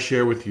I got to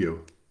share with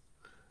you.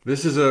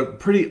 This is a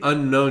pretty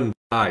unknown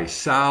guy,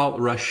 Sal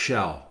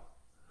Rachele,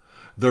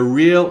 The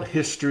Real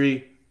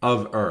History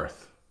of Earth.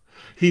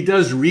 He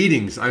does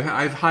readings.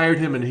 I've hired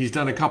him, and he's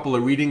done a couple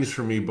of readings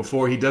for me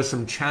before. He does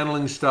some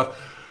channeling stuff.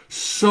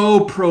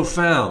 So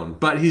profound,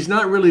 but he's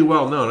not really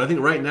well known. I think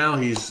right now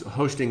he's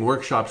hosting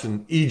workshops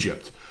in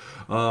Egypt.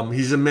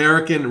 He's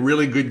American,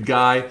 really good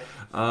guy,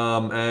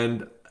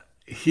 and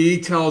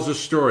he tells a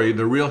story,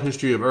 The Real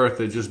History of Earth,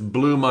 that just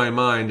blew my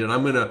mind, and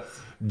I'm going to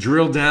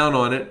drill down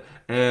on it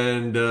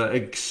and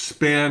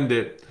expand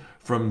it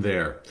from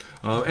there.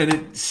 And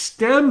it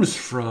stems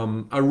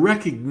from a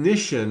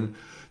recognition,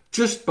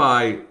 just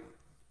by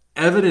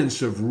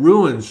evidence of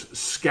ruins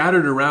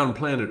scattered around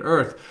planet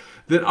Earth,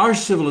 that our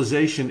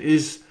civilization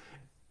is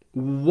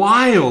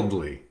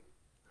wildly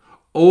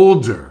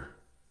older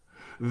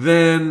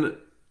than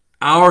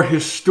our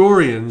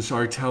historians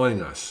are telling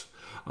us.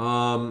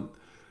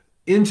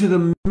 Into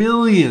the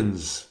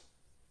millions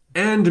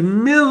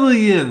and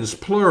millions,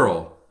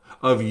 plural,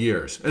 of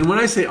years. And when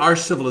I say our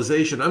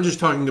civilization, I'm just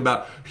talking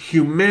about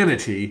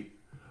humanity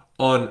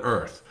on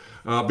Earth.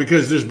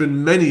 Because there's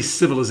been many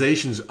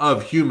civilizations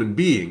of human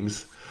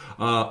beings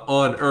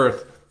on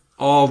Earth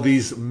all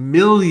these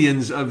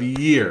millions of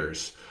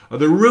years.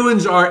 The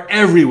ruins are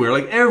everywhere,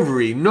 like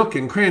every nook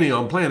and cranny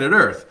on planet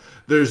Earth.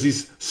 There's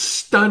these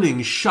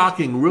stunning,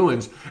 shocking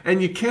ruins,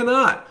 and you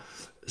cannot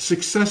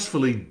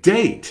successfully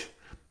date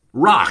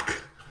rock.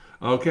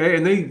 Okay,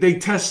 and they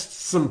test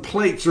some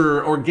plates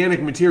or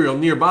organic material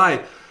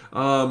nearby.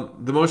 The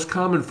most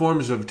common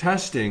forms of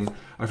testing,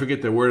 I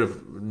forget the word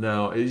of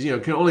now, is,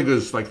 can only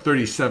go like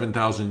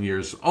 37,000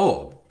 years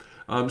old.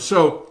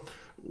 So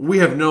we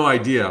have no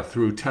idea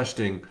through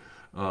testing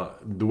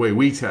the way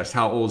we test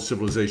how old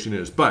civilization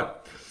is.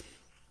 But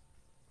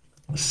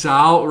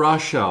Sal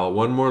Rachele,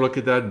 one more look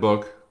at that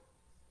book,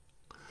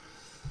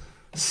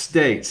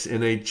 states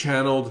in a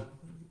channeled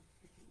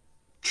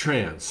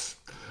trance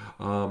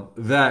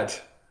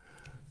that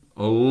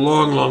a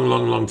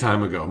long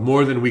time ago,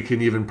 more than we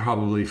can even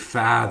probably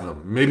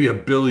fathom, maybe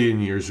 1 billion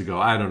years ago,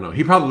 I don't know.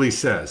 He probably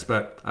says,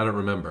 but I don't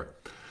remember.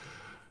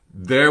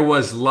 There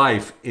was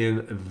life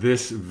in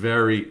this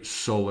very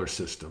solar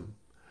system,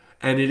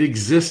 and it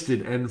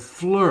existed and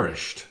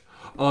flourished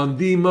on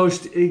the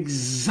most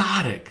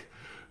exotic,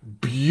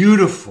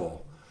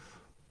 beautiful,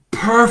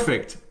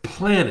 perfect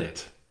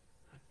planet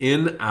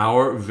in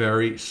our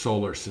very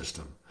solar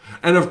system.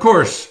 And of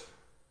course,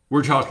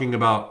 we're talking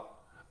about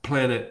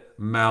planet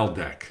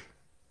Maldek.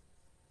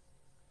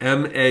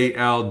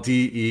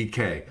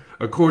 Maldek,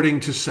 according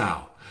to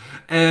Sal.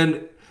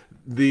 And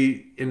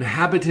the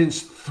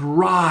inhabitants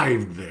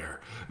thrived there,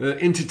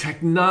 into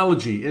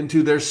technology,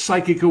 into their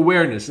psychic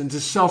awareness, into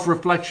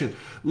self-reflection,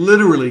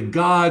 literally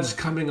God's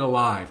coming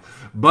alive.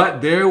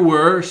 But there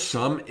were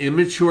some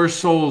immature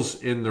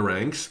souls in the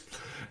ranks,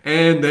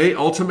 and they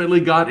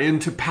ultimately got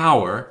into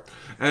power.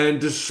 And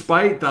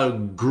despite the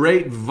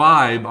great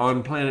vibe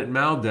on planet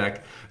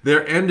Maldek,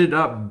 there ended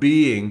up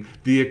being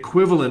the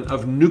equivalent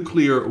of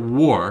nuclear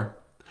war,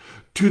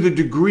 to the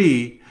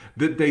degree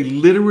that they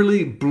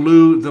literally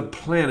blew the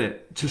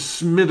planet to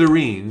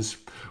smithereens,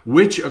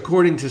 which,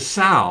 according to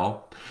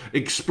Sal,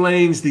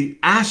 explains the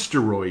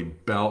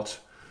asteroid belt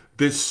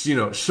that's,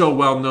 so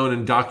well known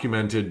and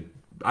documented.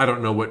 I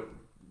don't know what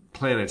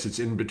planets it's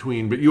in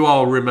between, but you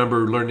all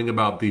remember learning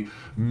about the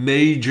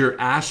major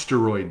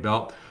asteroid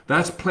belt.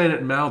 That's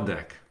planet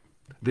Maldek.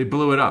 They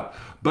blew it up.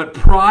 But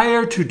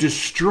prior to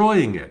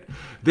destroying it,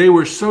 they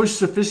were so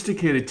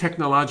sophisticated,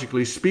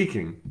 technologically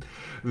speaking,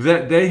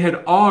 that they had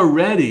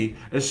already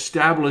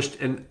established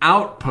an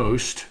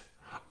outpost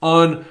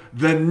on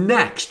the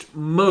next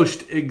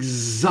most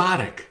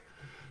exotic,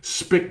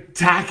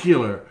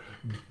 spectacular,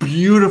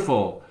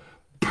 beautiful,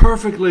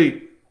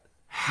 perfectly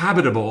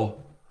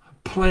habitable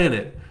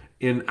planet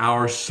in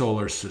our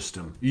solar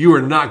system. You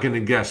are not going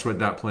to guess what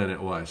that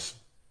planet was.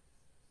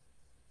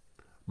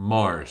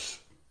 Mars.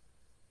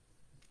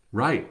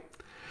 Right.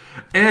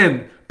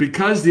 And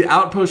because the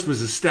outpost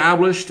was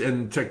established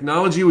and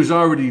technology was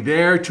already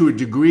there to a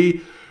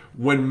degree,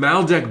 when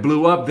Maldek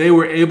blew up, they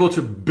were able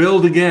to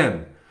build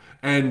again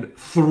and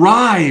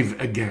thrive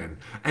again.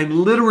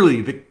 And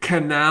literally the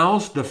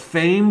canals, the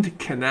famed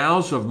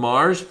canals of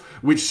Mars,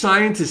 which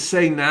scientists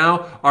say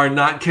now are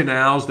not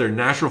canals, they're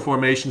natural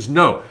formations.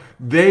 No,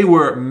 they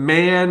were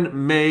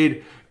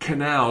man-made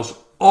canals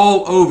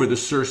all over the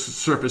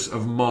surface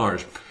of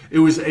Mars. It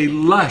was a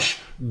lush,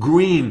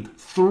 green,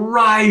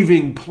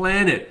 thriving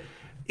planet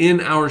in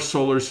our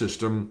solar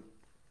system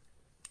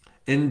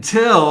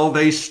until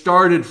they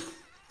started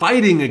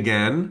fighting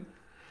again.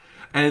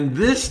 And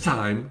this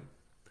time,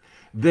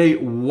 they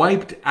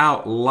wiped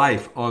out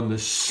life on the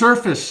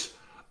surface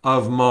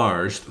of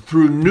Mars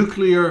through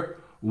nuclear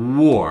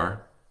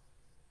war,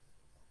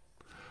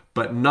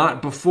 but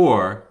not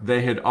before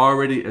they had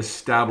already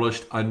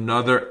established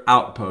another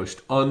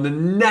outpost on the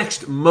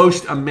next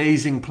most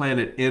amazing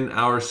planet in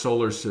our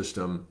solar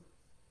system,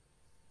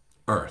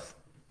 Earth.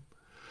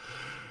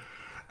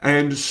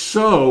 And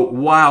so,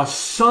 while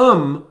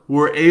some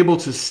were able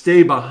to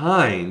stay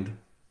behind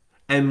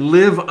and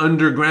live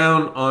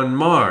underground on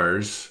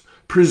Mars,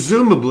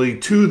 presumably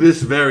to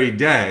this very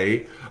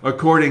day,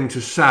 according to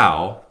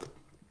Sal,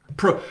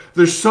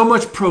 there's so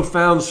much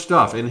profound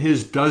stuff in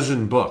his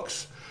dozen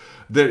books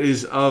that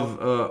is of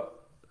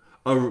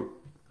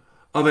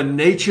a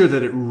nature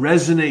that it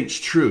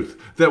resonates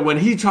truth. That when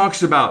he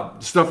talks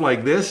about stuff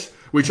like this,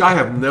 which I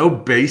have no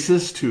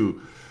basis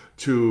to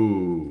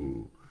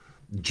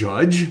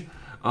judge,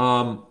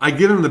 I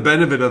give him the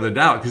benefit of the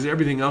doubt because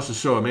everything else is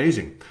so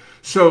amazing.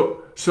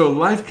 So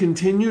life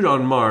continued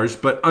on Mars,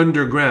 but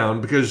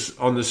underground, because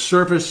on the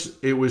surface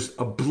it was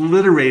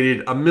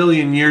obliterated 1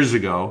 million years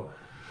ago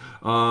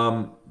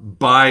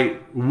by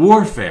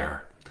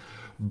warfare.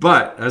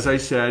 But as I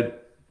said,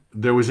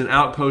 there was an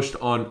outpost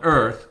on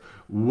Earth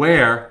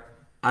where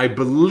I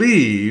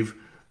believe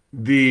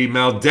the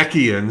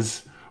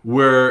Maldekians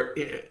were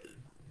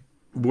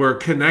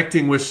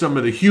connecting with some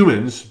of the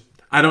humans.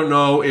 I don't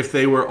know if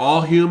they were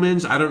all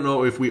humans. I don't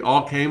know if we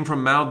all came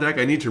from Maldek.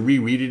 I need to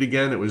reread it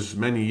again. It was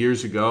many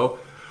years ago.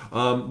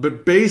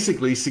 But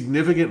basically,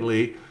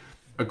 significantly,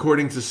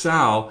 according to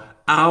Sal,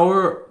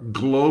 our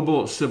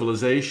global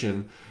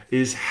civilization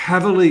is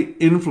heavily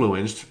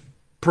influenced,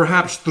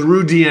 perhaps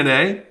through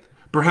DNA,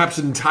 perhaps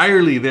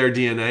entirely their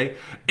DNA,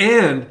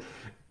 and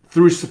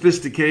through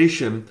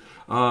sophistication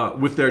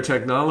with their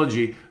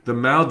technology. The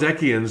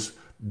Maldekians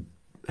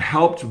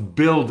helped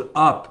build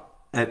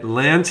up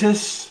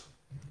Atlantis,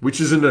 which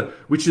is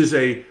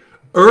a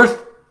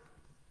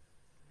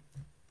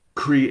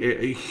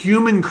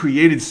human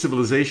created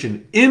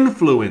civilization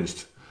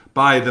influenced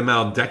by the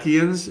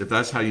Maldekians, if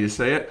that's how you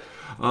say it.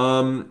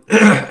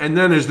 And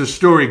then, as the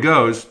story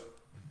goes,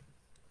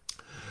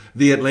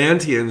 the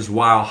Atlanteans,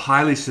 while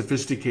highly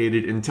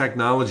sophisticated in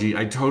technology,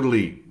 I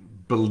totally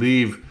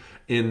believe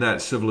in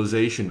that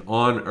civilization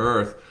on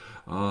Earth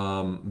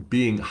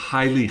being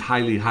highly,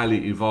 highly,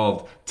 highly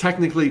evolved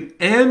technically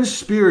and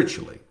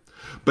spiritually,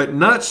 but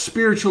not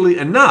spiritually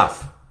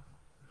enough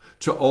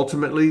to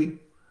ultimately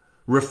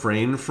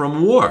refrain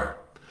from war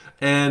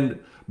and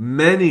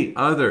many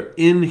other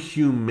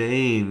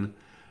inhumane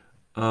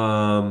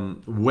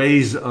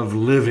ways of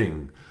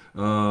living,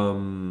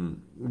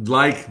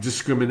 like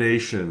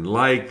discrimination,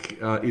 like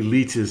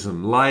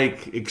elitism,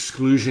 like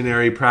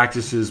exclusionary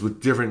practices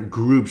with different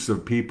groups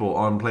of people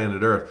on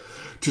planet Earth,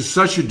 to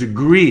such a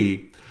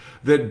degree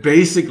that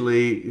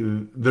basically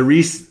there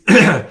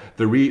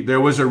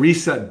was a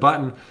reset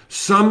button.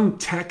 Some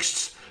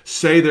texts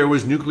say there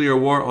was nuclear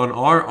war on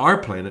our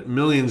planet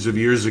millions of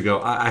years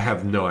ago. I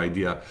have no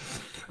idea.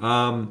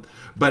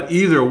 But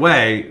either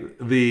way,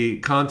 the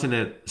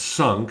continent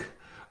sunk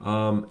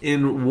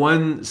in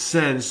one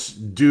sense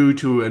due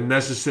to a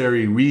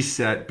necessary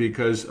reset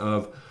because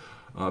of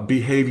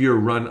behavior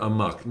run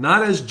amok.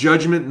 Not as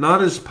judgment,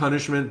 not as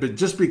punishment, but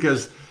just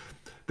because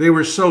they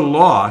were so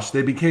lost,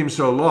 they became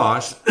so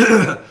lost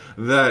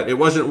that it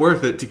wasn't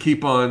worth it to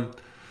keep on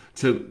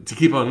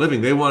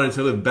living. They wanted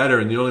to live better,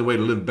 and the only way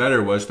to live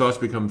better was thoughts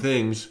become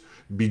things,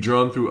 be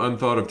drawn through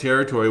unthought of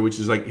territory, which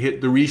is like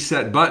hit the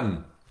reset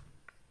button.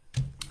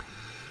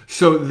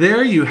 So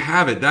there you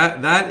have it.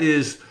 That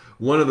is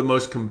one of the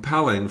most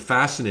compelling,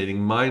 fascinating,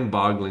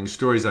 mind-boggling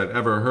stories I've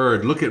ever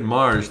heard. Look at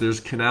Mars. There's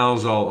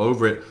canals all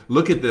over it.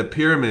 Look at the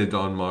pyramid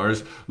on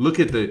Mars. Look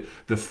at the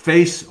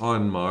face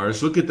on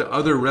Mars. Look at the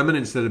other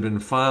remnants that have been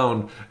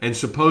found and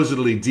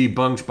supposedly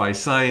debunked by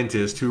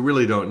scientists who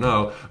really don't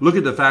know. Look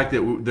at the fact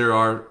that there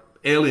are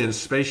alien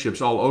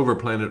spaceships all over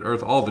planet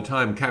Earth all the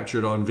time,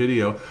 captured on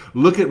video.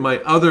 Look at my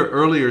other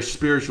earlier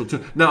spiritual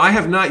Now, I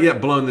have not yet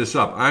blown this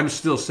up. I'm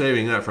still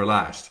saving that for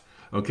last.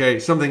 Okay,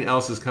 something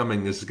else is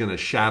coming. This is going to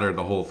shatter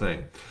the whole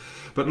thing.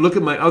 But look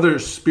at my other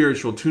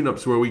spiritual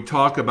tune-ups where we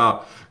talk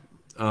about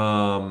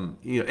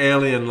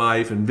alien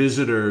life and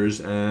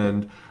visitors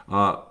and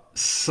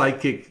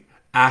psychic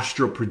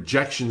astral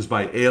projections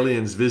by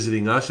aliens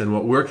visiting us and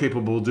what we're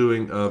capable of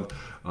doing of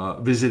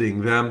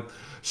visiting them.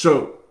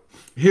 So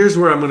here's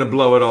where I'm going to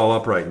blow it all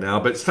up right now.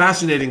 But it's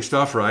fascinating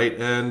stuff, right?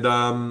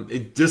 And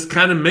it just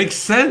kind of makes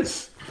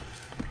sense.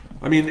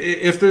 I mean,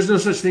 if there's no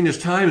such thing as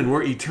time and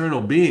we're eternal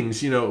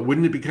beings,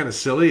 wouldn't it be kind of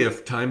silly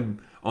if time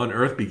on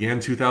Earth began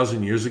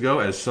 2,000 years ago,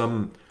 as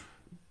some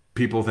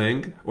people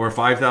think, or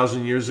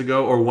 5,000 years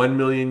ago, or 1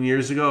 million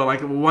years ago?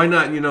 Like, why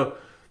not,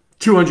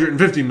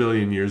 250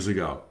 million years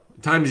ago?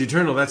 Time is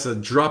eternal. That's a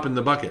drop in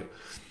the bucket.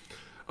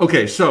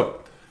 Okay,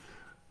 so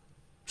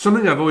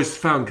something I've always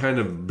found kind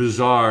of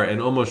bizarre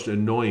and almost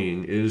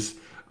annoying is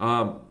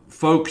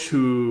folks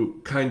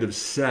who kind of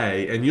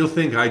say, and you'll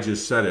think I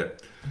just said it,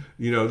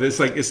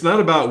 it's not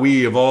about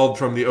we evolved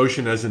from the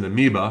ocean as an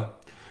amoeba.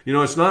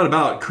 It's not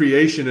about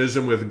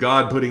creationism with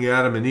God putting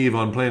Adam and Eve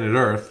on planet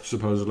Earth,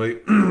 supposedly.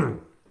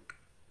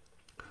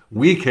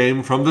 We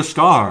came from the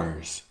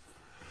stars.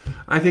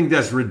 I think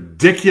that's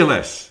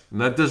ridiculous. And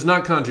that does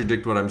not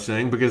contradict what I'm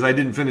saying because I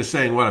didn't finish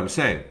saying what I'm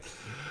saying.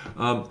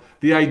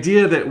 The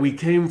idea that we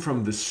came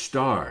from the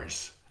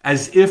stars,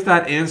 as if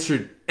that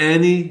answered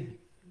any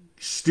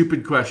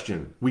stupid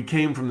question. We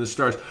came from the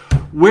stars.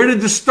 Where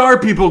did the star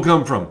people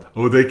come from?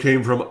 Oh, they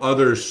came from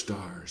other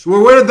stars.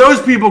 Well, where did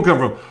those people come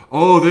from?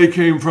 Oh, they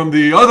came from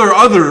the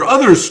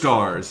other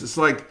stars. It's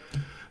like,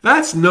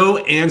 that's no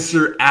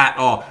answer at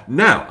all.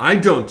 Now, I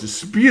don't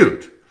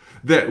dispute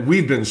that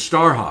we've been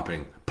star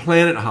hopping,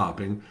 planet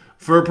hopping,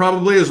 for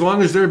probably as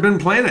long as there have been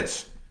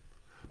planets.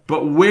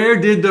 But where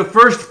did the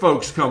first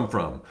folks come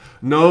from?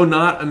 No,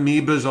 not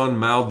amoebas on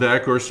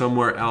Maldek or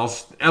somewhere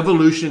else.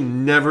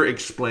 Evolution never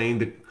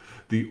explained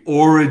the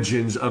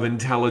origins of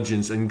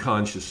intelligence and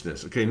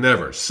consciousness. Okay,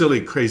 never.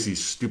 Silly, crazy,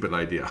 stupid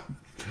idea.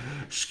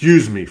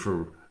 Excuse me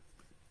for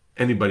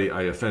anybody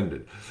I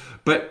offended.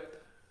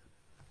 But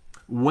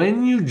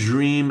when you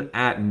dream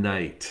at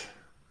night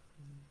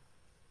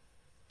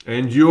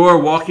and you're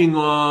walking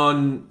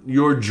on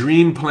your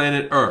dream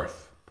planet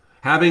Earth,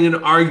 having an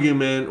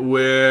argument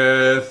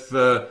with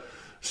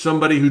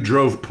somebody who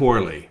drove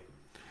poorly,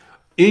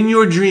 in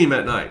your dream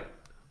at night,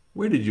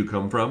 where did you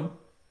come from?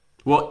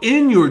 Well,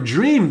 in your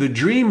dream, the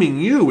dreaming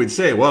you would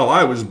say, well,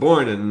 I was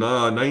born in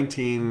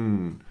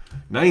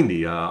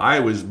 1990. I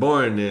was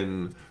born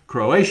in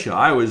Croatia.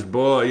 I was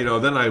born,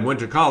 then I went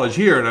to college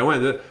here and I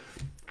went to...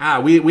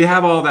 We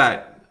have all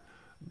that,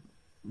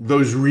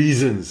 those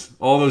reasons,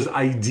 all those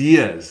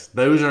ideas.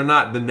 Those are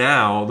not the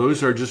now.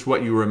 Those are just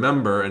what you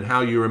remember and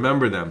how you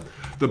remember them.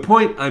 The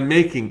point I'm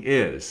making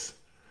is,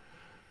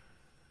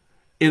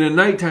 in a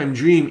nighttime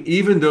dream,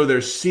 even though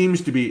there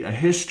seems to be a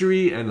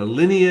history and a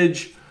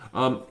lineage,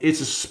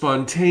 it's a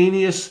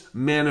spontaneous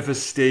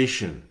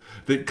manifestation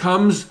that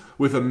comes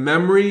with a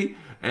memory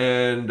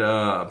and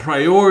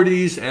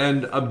priorities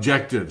and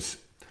objectives.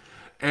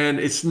 And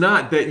it's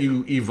not that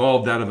you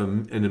evolved out of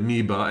an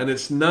amoeba, and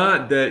it's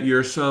not that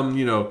you're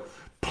some,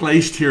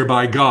 placed here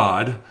by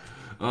God.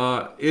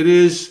 It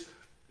is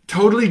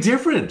totally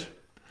different.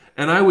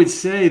 And I would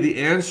say the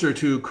answer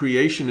to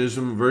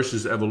creationism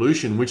versus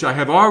evolution, which I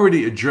have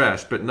already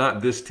addressed, but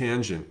not this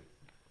tangent,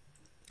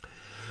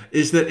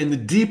 is that in the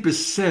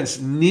deepest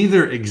sense,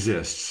 neither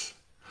exists.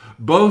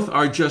 Both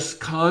are just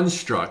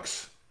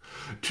constructs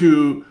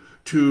to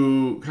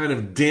kind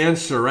of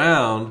dance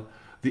around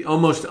the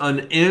almost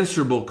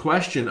unanswerable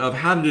question of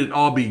how did it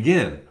all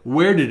begin?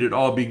 Where did it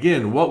all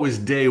begin? What was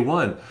day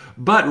one?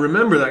 But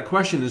remember, that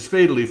question is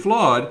fatally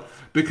flawed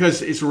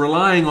because it's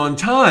relying on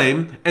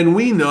time, and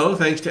we know,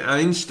 thanks to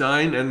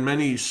Einstein and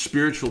many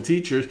spiritual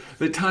teachers,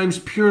 that time's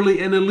purely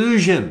an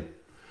illusion.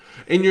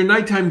 In your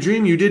nighttime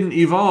dream, you didn't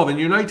evolve. In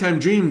your nighttime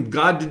dream,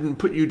 God didn't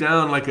put you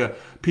down like a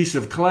piece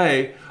of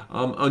clay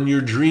on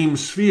your dream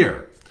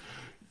sphere.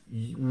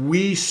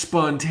 We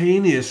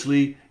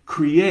spontaneously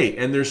create,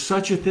 and there's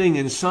such a thing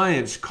in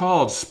science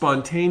called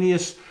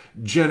spontaneous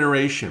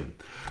generation.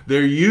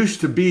 There used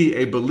to be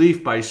a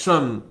belief by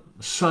some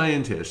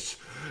scientists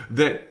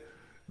that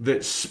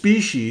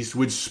species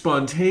would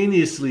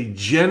spontaneously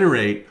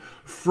generate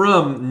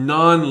from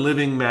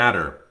non-living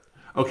matter.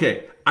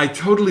 Okay, I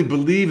totally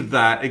believe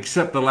that,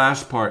 except the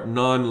last part,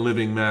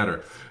 non-living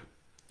matter.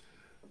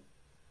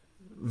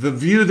 The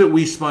view that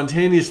we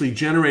spontaneously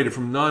generated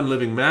from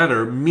non-living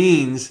matter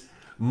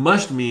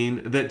must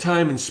mean that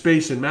time and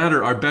space and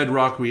matter are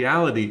bedrock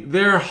reality.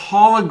 They're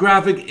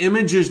holographic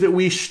images that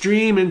we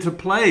stream into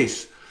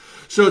place.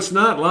 So it's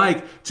not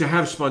like to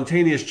have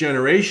spontaneous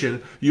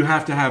generation, you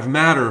have to have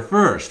matter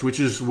first, which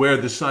is where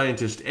the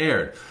scientist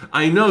erred.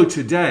 I know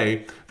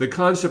today the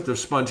concept of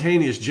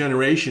spontaneous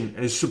generation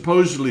is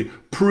supposedly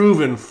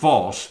proven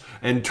false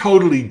and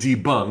totally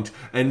debunked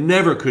and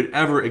never could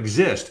ever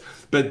exist.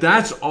 But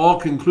that's all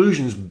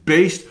conclusions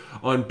based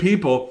on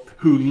people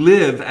who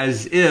live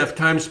as if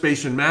time,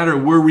 space, and matter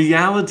were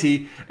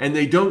reality, and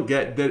they don't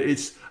get that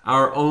it's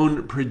our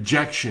own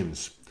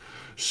projections.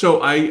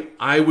 So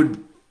I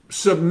would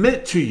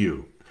submit to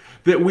you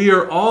that we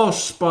are all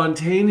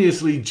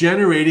spontaneously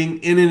generating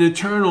in an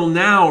eternal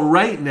now,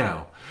 right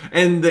now.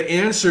 And the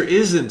answer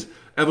isn't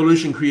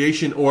evolution,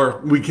 creation,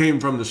 or we came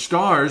from the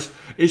stars.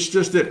 It's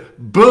just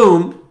that,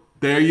 boom,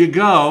 there you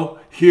go.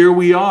 Here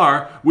we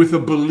are with a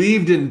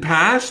believed in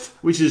past,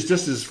 which is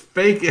just as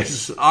fake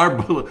as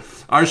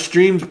our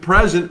streamed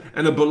present,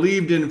 and a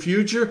believed in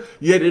future,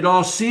 yet it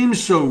all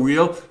seems so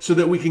real so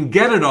that we can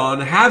get it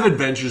on, have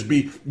adventures,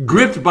 be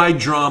gripped by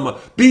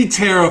drama, be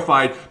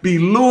terrified, be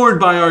lured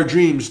by our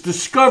dreams,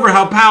 discover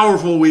how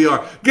powerful we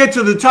are, get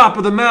to the top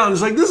of the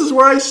mountains like, this is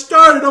where I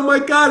started, oh my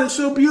God, it's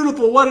so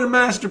beautiful, what a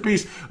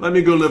masterpiece, let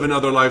me go live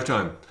another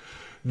lifetime.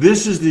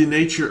 This is the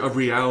nature of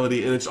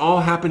reality, and it's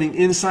all happening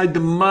inside the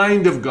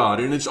mind of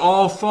God, and it's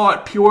all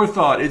thought, pure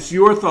thought. It's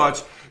your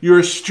thoughts. You're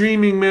a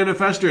streaming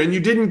manifester, and you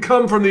didn't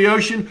come from the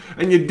ocean,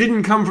 and you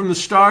didn't come from the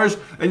stars,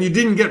 and you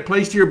didn't get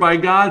placed here by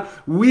God.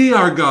 We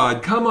are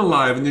God, come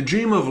alive in the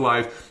dream of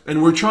life,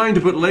 and we're trying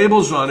to put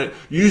labels on it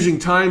using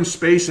time,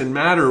 space, and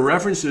matter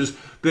references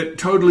that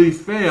totally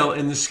fail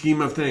in the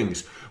scheme of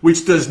things,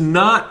 which does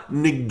not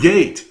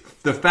negate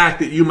the fact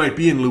that you might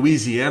be in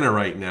Louisiana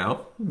right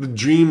now, the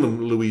dream of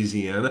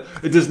Louisiana.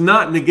 It does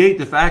not negate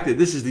the fact that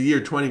this is the year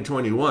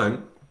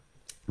 2021,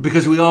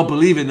 because we all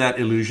believe in that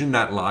illusion,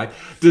 that lie.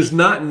 Does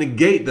not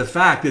negate the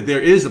fact that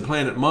there is a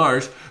planet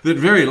Mars that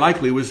very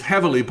likely was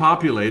heavily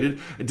populated.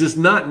 It does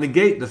not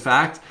negate the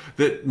fact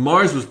that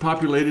Mars was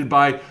populated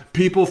by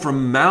people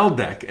from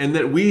Maldek and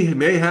that we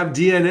may have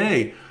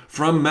DNA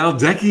from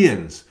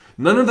Maldekians.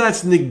 None of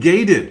that's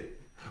negated,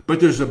 but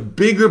there's a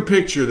bigger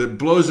picture that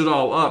blows it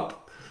all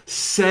up,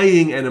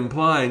 saying and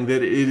implying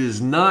that it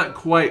is not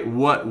quite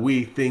what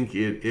we think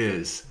it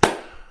is.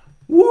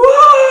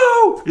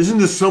 Whoa! Isn't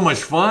this so much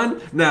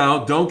fun?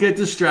 Now, don't get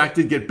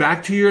distracted. Get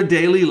back to your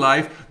daily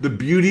life, the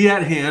beauty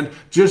at hand.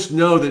 Just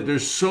know that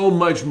there's so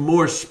much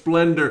more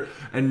splendor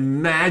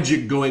and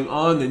magic going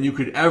on than you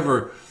could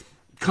ever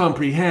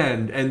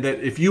comprehend, and that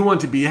if you want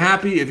to be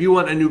happy, if you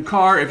want a new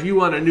car, if you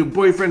want a new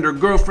boyfriend or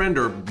girlfriend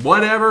or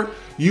whatever,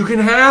 you can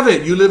have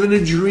it. You live in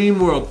a dream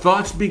world.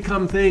 Thoughts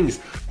become things.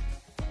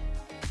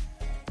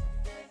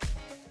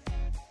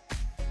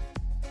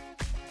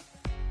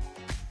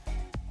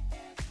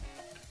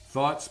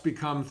 Thoughts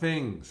become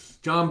things.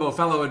 Jumbo,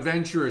 fellow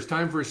adventurers,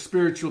 time for a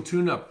spiritual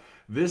tune-up.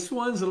 This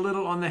one's a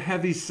little on the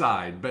heavy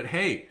side, but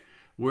hey,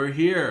 we're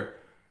here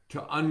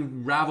to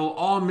unravel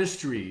all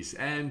mysteries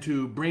and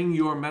to bring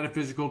your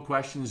metaphysical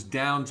questions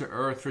down to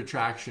earth for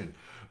traction.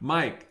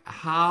 Mike,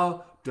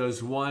 how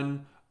does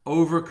one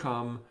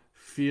overcome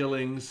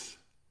feelings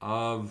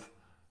of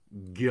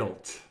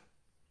guilt?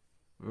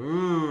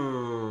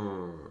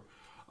 All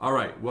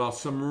right, well,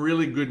 some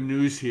really good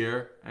news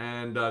here,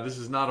 and this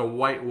is not a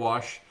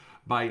whitewash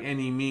by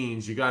any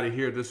means. You got to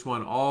hear this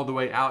one all the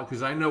way out,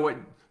 because I know what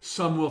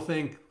some will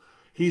think.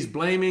 He's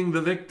blaming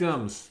the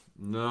victims.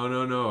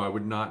 No, I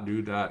would not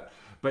do that.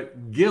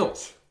 But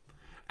guilt,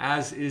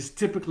 as is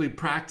typically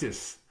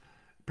practiced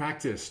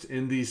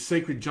in these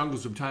sacred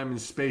jungles of time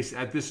and space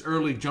at this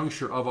early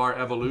juncture of our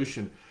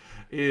evolution,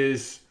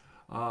 is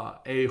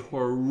a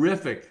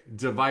horrific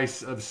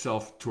device of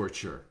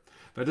self-torture.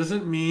 That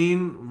doesn't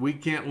mean we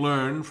can't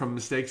learn from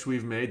mistakes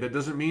we've made. That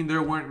doesn't mean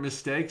there weren't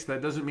mistakes.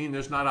 That doesn't mean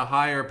there's not a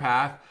higher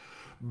path.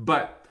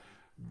 But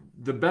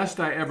the best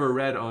I ever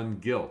read on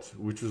guilt,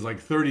 which was like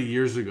 30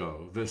 years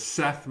ago, the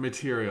Seth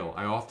material,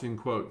 I often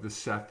quote the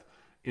Seth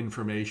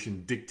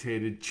information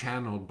dictated,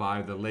 channeled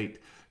by the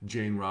late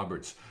Jane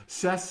Roberts.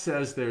 Seth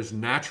says there's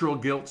natural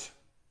guilt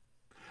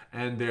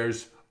and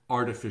there's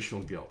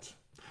artificial guilt.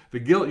 The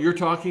guilt you're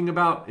talking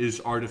about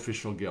is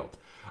artificial guilt.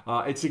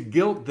 It's a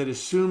guilt that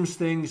assumes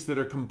things that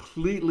are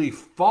completely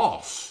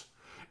false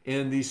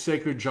in these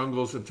sacred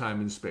jungles of time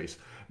and space.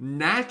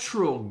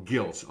 Natural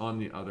guilt, on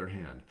the other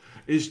hand,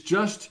 is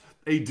just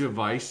a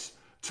device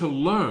to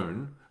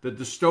learn that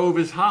the stove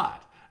is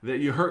hot, that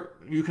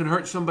you can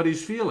hurt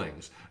somebody's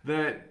feelings,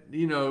 that,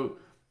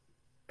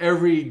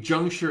 every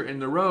juncture in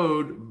the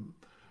road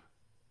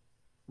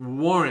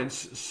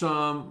warrants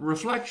some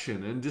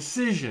reflection and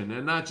decision,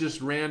 and not just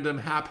random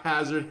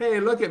haphazard, hey,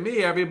 look at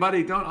me,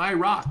 everybody, don't I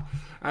rock,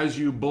 as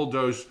you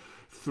bulldoze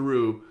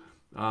through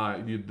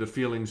the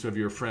feelings of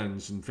your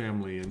friends and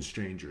family and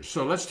strangers.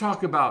 So let's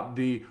talk about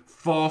the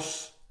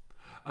false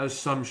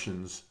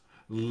assumptions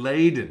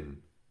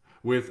laden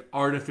with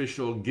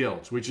artificial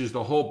guilt, which is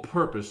the whole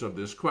purpose of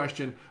this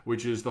question,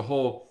 which is the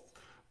whole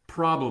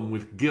problem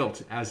with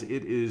guilt as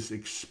it is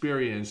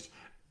experienced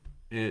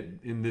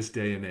in this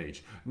day and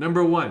age.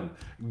 Number one,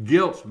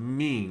 guilt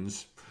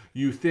means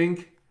you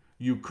think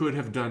you could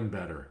have done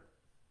better.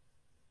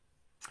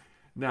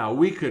 Now,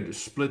 we could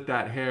split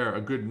that hair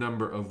a good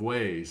number of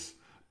ways,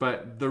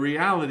 but the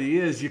reality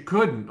is you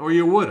couldn't, or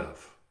you would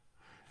have.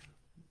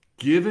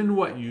 Given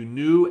what you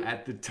knew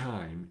at the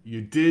time,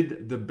 you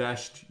did the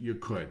best you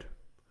could.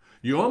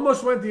 You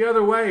almost went the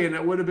other way and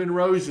it would have been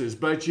roses,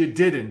 but you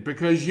didn't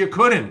because you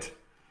couldn't.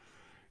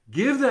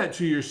 Give that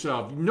to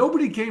yourself.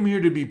 Nobody came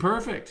here to be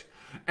perfect.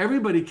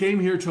 Everybody came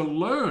here to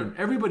learn.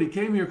 Everybody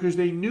came here because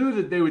they knew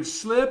that they would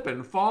slip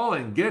and fall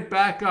and get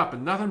back up,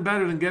 and nothing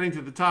better than getting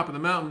to the top of the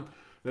mountain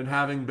than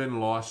having been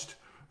lost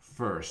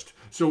first.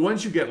 So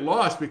once you get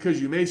lost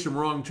because you made some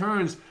wrong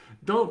turns,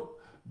 don't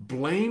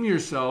blame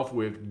yourself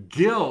with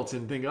guilt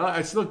and think,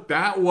 look,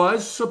 that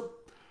was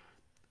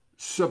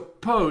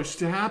supposed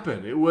to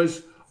happen. It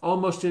was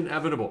almost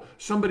inevitable.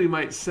 Somebody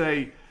might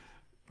say,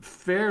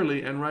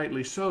 fairly and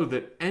rightly so,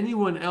 that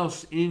anyone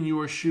else in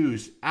your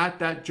shoes at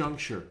that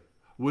juncture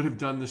would have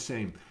done the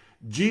same.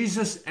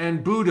 Jesus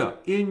and Buddha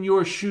in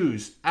your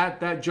shoes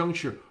at that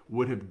juncture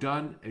would have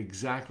done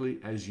exactly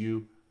as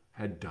you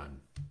had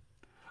done.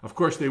 Of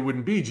course, they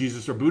wouldn't be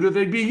Jesus or Buddha,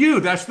 they'd be you.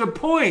 That's the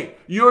point.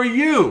 You're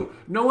you.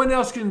 No one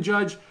else can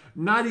judge.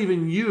 Not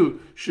even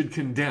you should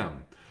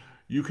condemn.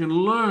 You can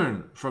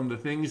learn from the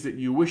things that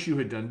you wish you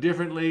had done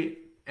differently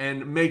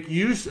and make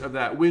use of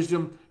that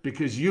wisdom,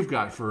 because you've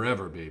got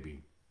forever,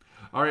 baby.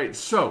 All right,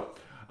 so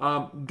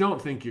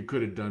don't think you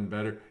could have done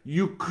better.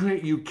 You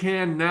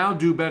can now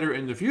do better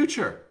in the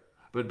future.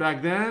 But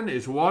back then,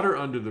 it's water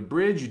under the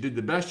bridge. You did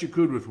the best you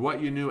could with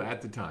what you knew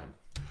at the time.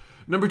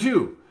 Number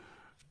two,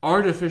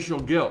 artificial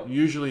guilt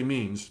usually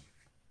means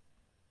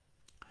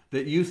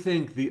that you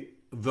think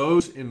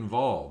those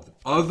involved,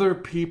 other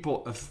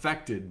people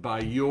affected by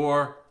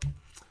your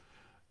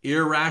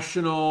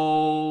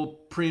irrational,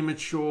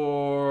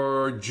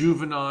 premature,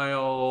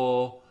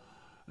 juvenile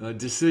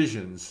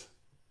decisions,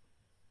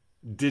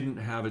 didn't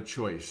have a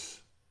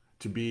choice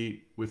to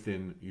be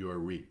within your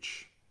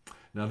reach.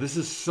 Now, this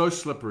is so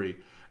slippery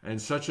and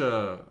such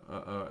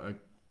a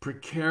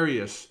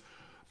precarious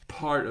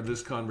part of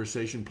this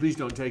conversation. Please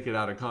don't take it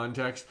out of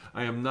context.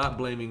 I am not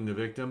blaming the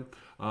victim.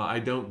 I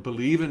don't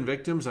believe in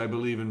victims. I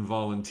believe in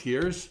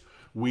volunteers.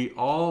 We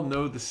all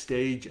know the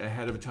stage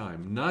ahead of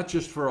time, not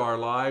just for our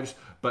lives,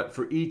 but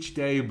for each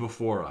day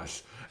before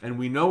us. And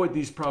we know what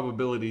these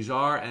probabilities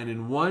are, and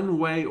in one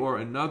way or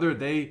another,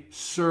 they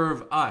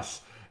serve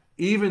us,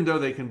 even though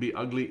they can be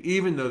ugly,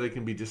 even though they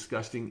can be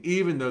disgusting,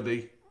 even though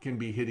they can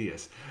be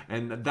hideous.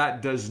 And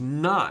that does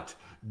not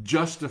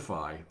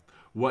justify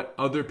what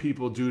other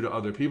people do to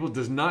other people,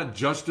 does not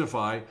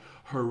justify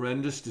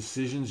horrendous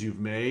decisions you've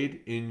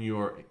made in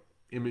your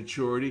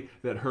immaturity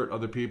that hurt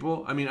other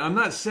people. I mean, I'm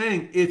not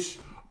saying it's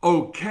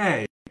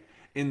okay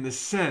in the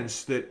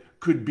sense that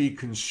could be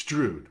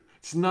construed.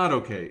 It's not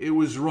okay. It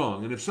was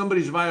wrong. And if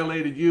somebody's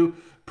violated you,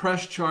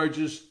 press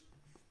charges,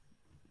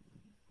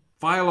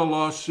 file a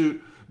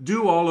lawsuit,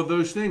 do all of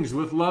those things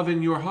with love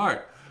in your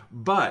heart.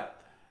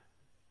 But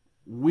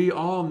we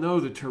all know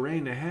the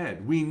terrain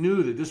ahead. We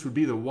knew that this would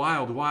be the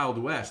wild, wild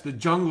west, the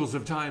jungles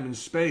of time and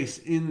space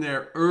in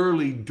their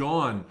early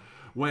dawn,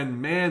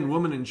 when man,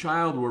 woman, and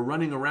child were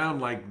running around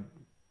like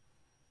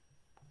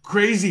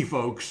crazy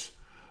folks,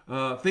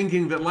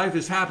 thinking that life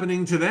is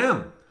happening to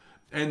them.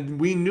 And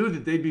we knew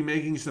that they'd be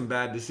making some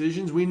bad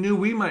decisions. We knew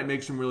we might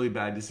make some really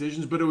bad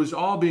decisions, but it was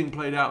all being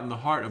played out in the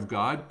heart of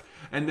God,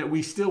 and that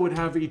we still would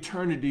have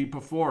eternity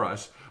before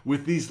us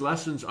with these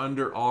lessons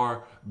under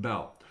our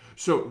belt.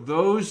 So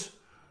those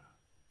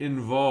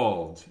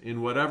involved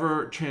in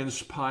whatever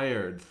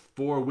transpired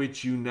for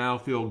which you now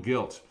feel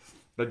guilt,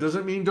 that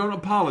doesn't mean don't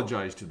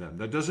apologize to them.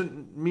 That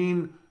doesn't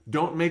mean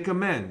don't make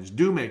amends.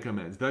 Do make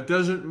amends. That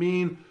doesn't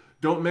mean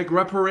don't make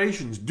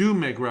reparations. Do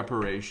make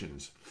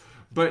reparations.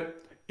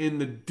 But in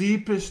the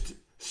deepest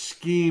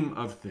scheme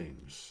of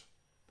things,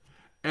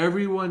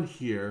 everyone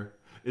here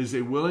is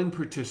a willing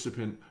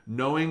participant,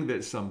 knowing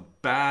that some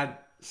bad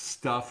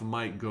stuff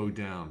might go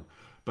down,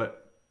 but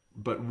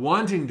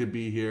wanting to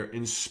be here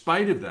in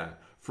spite of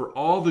that, for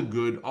all the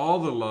good, all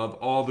the love,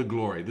 all the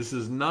glory. This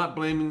is not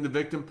blaming the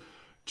victim.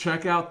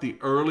 Check out the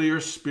earlier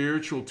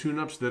spiritual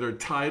tune-ups that are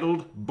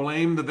titled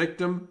Blame the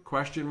Victim, ?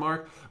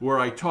 Where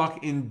I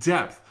talk in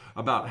depth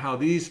about how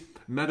these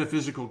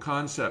metaphysical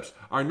concepts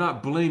are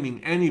not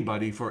blaming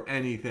anybody for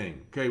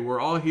anything. Okay, we're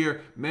all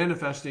here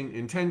manifesting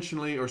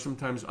intentionally or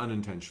sometimes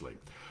unintentionally.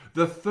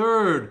 The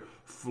third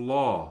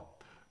flaw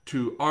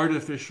to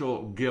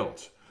artificial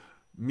guilt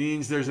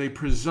means there's a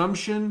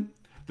presumption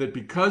that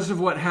because of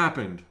what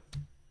happened,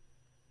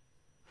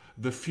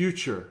 the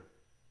future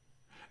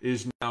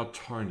is now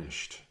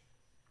tarnished.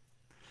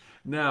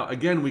 Now,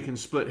 again, we can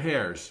split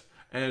hairs.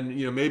 And,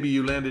 maybe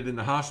you landed in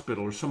the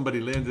hospital, or somebody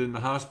landed in the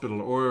hospital,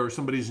 or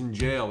somebody's in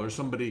jail, or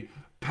somebody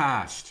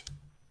passed.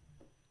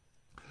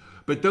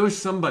 But those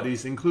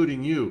somebodies,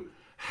 including you,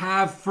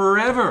 have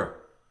forever.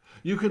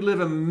 You could live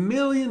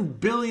 1,000,000,000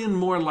 billion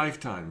more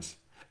lifetimes,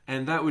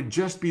 and that would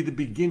just be the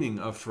beginning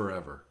of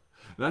forever.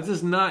 That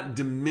does not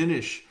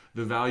diminish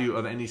the value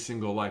of any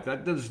single life.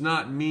 That does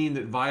not mean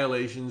that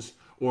violations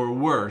or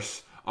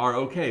worse are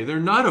okay. They're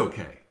not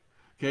okay.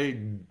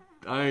 Okay,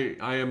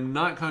 I am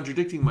not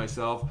contradicting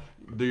myself.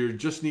 There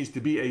just needs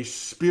to be a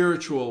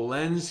spiritual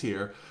lens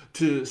here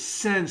to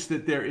sense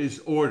that there is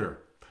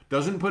order.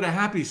 Doesn't put a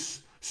happy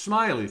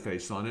smiley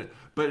face on it,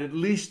 but at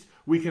least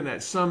we can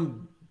at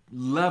some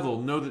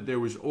level know that there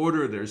was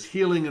order, there's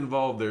healing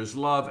involved, there's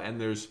love,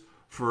 and there's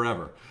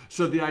forever.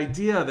 So the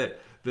idea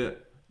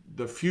that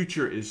the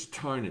future is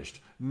tarnished,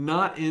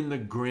 not in the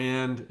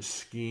grand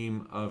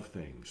scheme of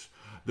things.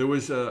 There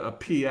was a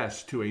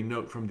PS to a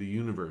note from the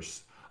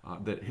universe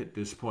that hit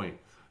this point.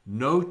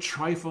 No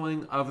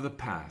trifling of the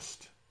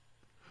past,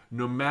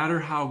 no matter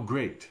how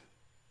great,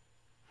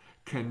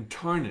 can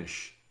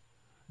tarnish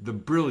the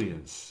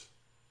brilliance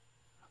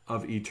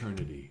of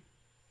eternity.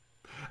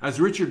 As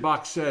Richard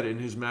Bach said in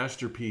his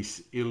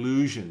masterpiece,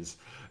 Illusions,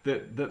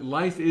 that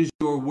life is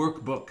your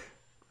workbook.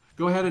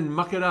 Go ahead and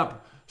muck it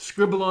up.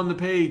 Scribble on the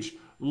page.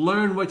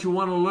 Learn what you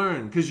want to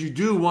learn, because you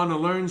do want to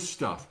learn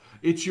stuff.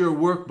 It's your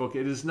workbook.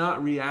 It is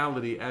not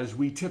reality as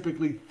we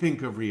typically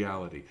think of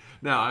reality.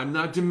 Now, I'm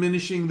not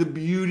diminishing the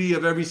beauty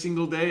of every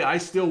single day. I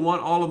still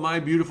want all of my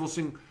beautiful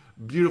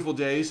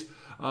days.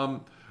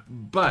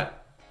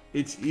 But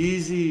it's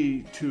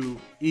easy to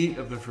eat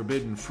of the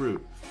forbidden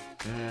fruit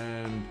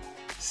and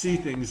see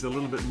things a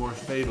little bit more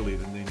fatally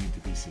than they need to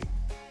be seen.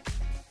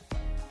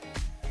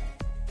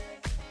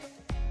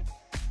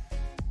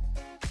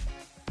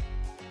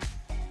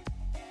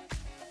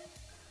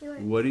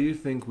 What do you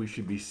think we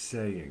should be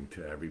saying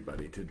to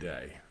everybody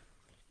today?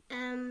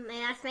 I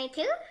lost my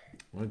tooth.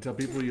 Want to tell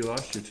people you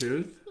lost your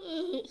tooth?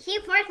 He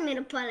forced me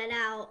to pull it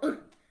out.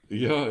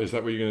 Yeah, is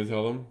that what you're going to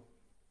tell them?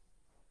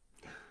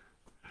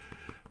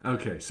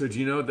 Okay, so do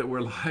you know that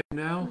we're live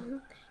now?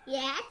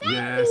 Yes,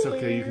 Yes,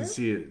 okay, you can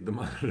see it. The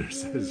monitor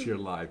says you're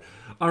live.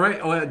 All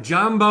right,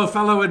 Jumbo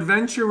fellow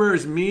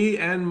adventurers, me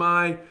and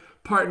my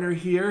partner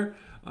here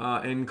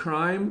in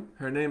crime.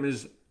 Her name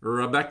is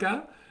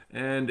Rebecca,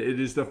 and it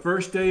is the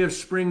first day of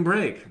spring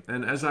break.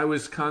 And as I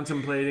was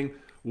contemplating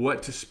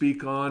what to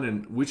speak on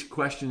and which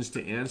questions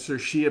to answer,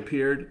 she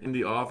appeared in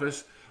the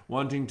office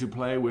wanting to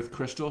play with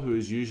Crystal, who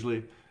is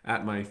usually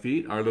at my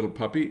feet, our little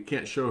puppy.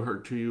 Can't show her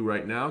to you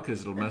right now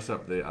because it'll mess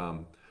up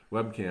the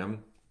webcam.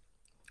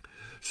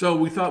 So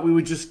we thought we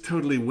would just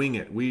totally wing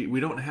it.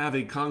 We don't have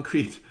a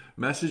concrete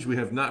message. We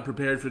have not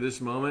prepared for this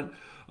moment.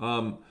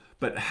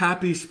 But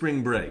happy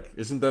spring break.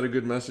 Isn't that a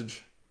good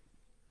message?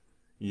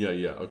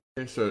 Yeah.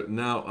 Okay, so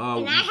now...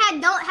 and I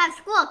don't have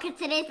school because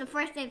today's the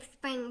first day of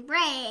spring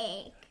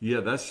break.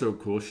 Yeah, that's so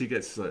cool. She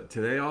gets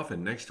today off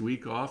and next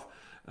week off.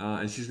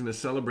 And she's going to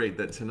celebrate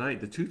that tonight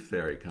the Tooth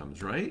Fairy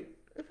comes, right?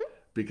 Mm-hmm.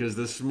 Because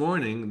this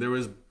morning there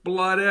was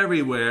blood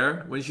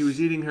everywhere when she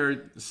was eating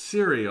her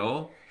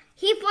cereal.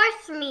 He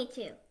forced me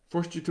to.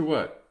 Forced you to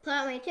what? Pull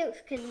out my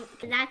tooth, because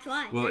that's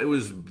why. Well,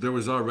 there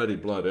was already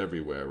blood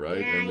everywhere, right?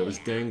 Yeah, and it was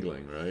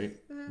dangling, right?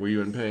 Were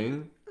you in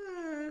pain?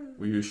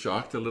 Were you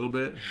shocked a little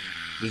bit?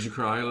 Did you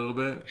cry a little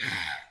bit?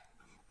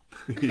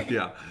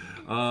 Yeah.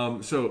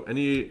 So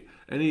any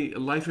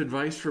life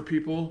advice for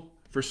people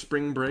for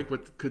spring break?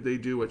 What could they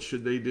do? What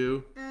should they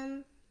do?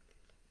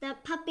 The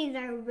puppies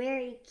are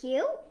very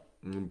cute.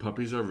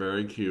 Puppies are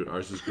very cute.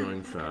 Ours is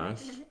growing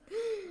fast.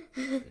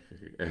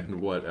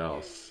 And what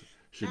else?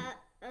 I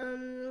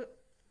don't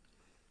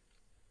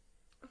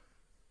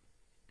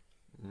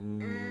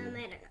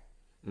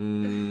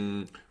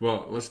know.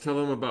 Well, let's tell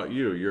them about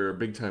you. You're a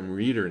big time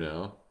reader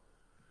now.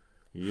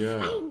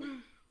 Yeah.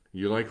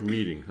 You like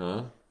reading,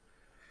 huh?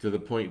 To the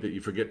point that you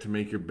forget to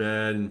make your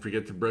bed and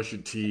forget to brush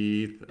your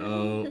teeth.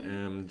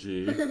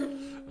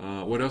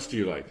 OMG. What else do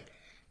you like?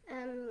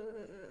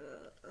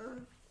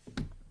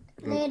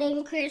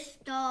 Knitting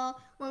Crystal.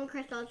 When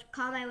Crystal was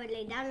calm, I would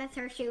lay down with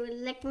her. She would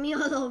lick me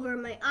all over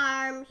my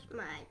arms,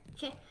 my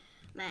chin,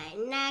 my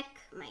neck,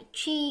 my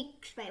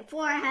cheeks, my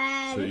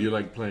forehead. So you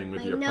like playing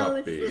with your nose.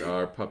 puppy,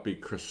 our puppy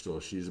Crystal.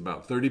 She's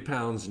about 30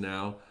 pounds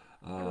now.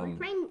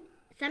 Sometimes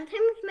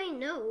my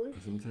nose.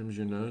 Sometimes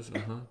your nose?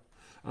 Uh-huh.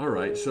 All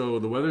right, so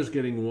the weather's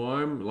getting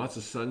warm, lots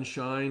of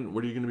sunshine.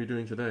 What are you going to be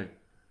doing today?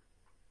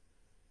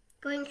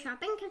 Going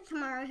shopping because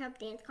tomorrow I have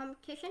dance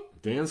competition.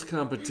 Dance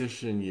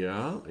competition,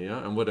 yeah.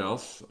 And what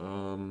else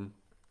going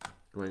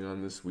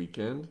on this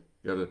weekend?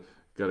 Gotta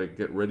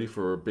get ready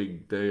for a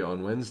big day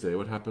on Wednesday.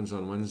 What happens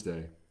on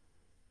Wednesday?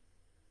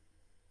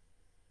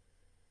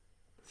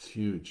 It's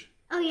huge.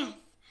 Oh, yes.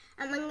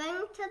 I'm going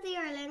to the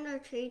Orlando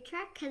Tree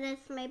Track because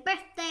it's my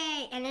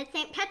birthday and it's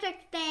St.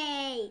 Patrick's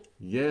Day.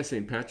 Yeah,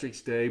 St.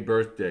 Patrick's Day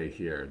birthday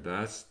here.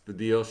 That's the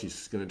deal.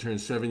 She's going to turn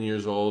 7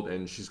 years old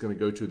and she's going to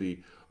go to the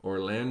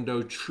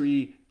Orlando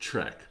Tree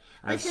Trek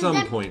at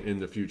some point in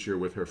the future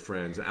with her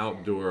friends.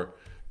 Outdoor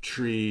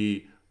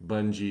tree,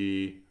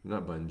 zip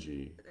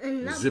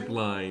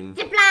line.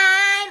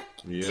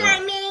 Yeah.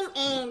 Climbing,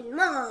 and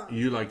more.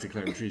 You like to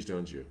climb trees,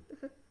 don't you?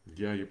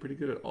 Yeah, you're pretty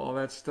good at all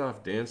that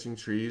stuff. Dancing,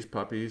 trees,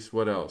 puppies.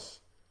 What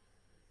else?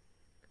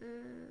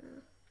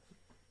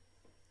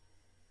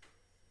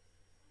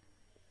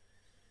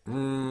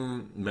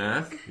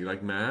 Math? You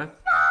like math?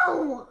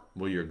 No!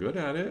 Well, you're good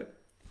at it.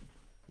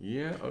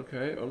 Yeah,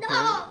 okay.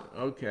 No!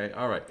 Okay,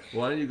 all right.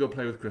 Why don't you go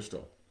play with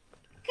Crystal?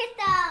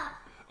 Crystal!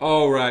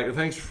 All right,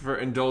 thanks for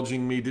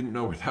indulging me. Didn't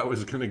know where that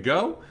was going to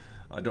go.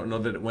 I don't know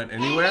that it went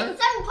anywhere. And at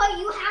some point,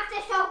 you have to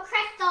show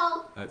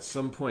Crystal. At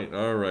some point.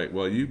 All right.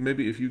 Well,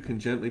 maybe if you can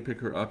gently pick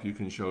her up, you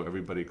can show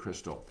everybody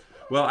Crystal.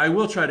 Well, I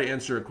will try to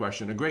answer a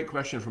question. A great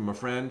question from a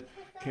friend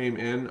came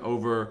in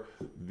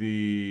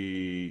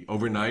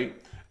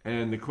overnight,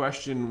 and the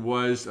question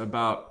was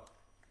about.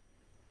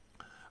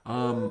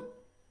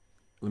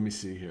 Let me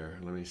see here.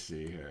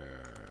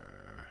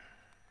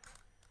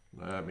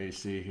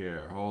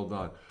 Hold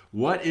on.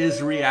 What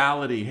is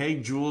reality? Hey,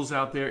 Jules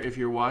out there, if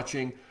you're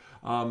watching.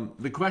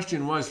 The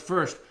question was,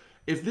 first,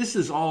 if this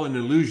is all an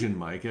illusion,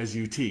 Mike, as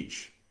you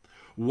teach,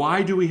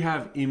 why do we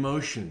have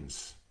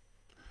emotions?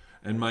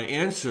 And my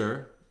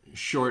answer,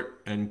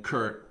 short and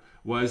curt,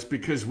 was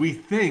because we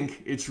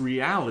think it's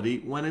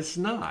reality when it's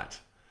not.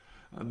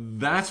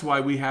 That's why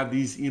we have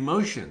these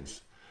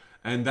emotions.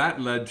 And that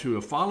led to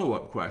a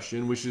follow-up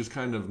question, which is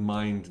kind of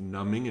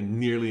mind-numbing and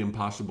nearly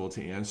impossible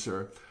to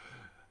answer.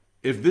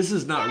 If this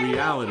is not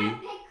reality,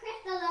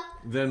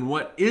 then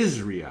what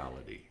is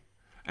reality?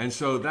 And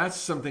so that's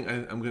something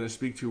I'm going to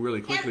speak to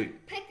really quickly.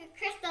 Pick a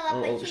Crystal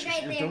up and she's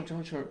right there.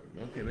 Don't show her.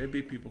 Okay,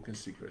 maybe people can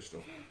see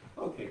Crystal.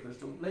 Okay,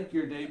 Crystal, make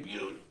your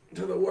debut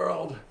to the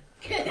world.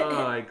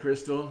 Hi,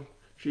 Crystal.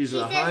 She's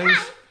a Heinz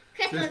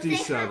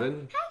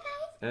 57. Hi, guys.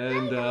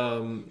 And Hi,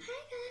 guys.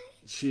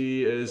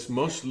 she is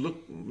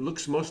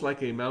looks most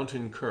like a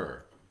mountain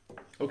cur.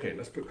 Okay,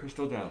 let's put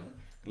Crystal down.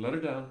 Let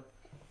her down.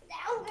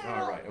 Down, girl.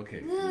 All right,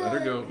 okay. Let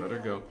her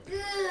go.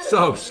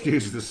 So,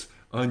 excuse this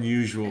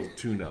unusual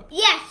tune-up.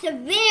 Yes,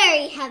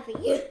 very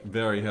heavy.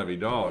 Very heavy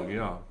dog,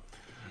 yeah.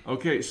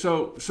 Okay,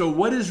 so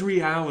what is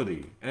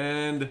reality?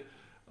 And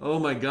oh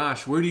my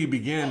gosh, where do you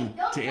begin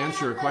to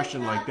answer a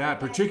question like that,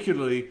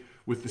 particularly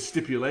with the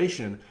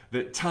stipulation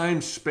that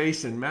time,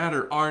 space, and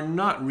matter are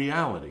not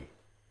reality?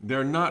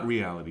 They're not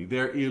reality.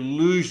 They're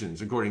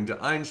illusions, according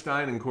to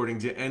Einstein and according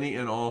to any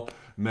and all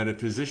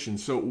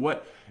metaphysicians. So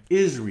what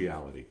is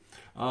reality?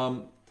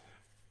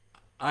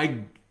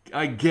 I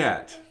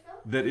get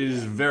that it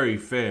is very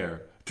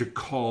fair to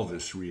call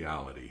this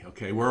reality.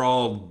 Okay, we're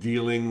all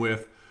dealing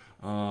with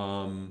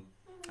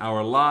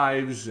our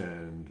lives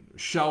and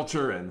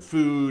shelter and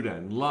food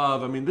and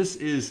love. I mean, this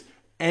is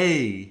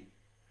a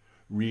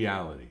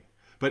reality.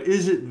 But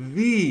is it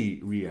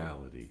the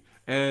reality?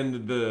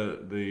 And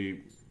the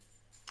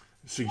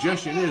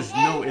suggestion is,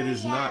 no, it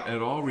is not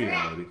at all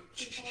reality.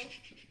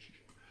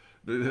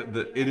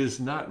 It is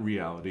not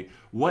reality.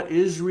 What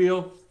is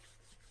real?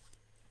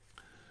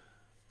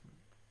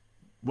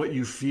 What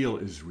you feel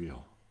is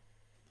real.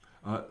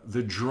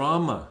 The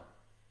drama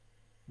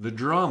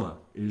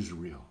is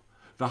real.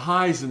 The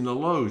highs and the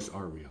lows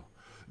are real.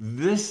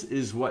 This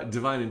is what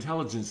divine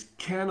intelligence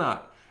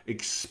cannot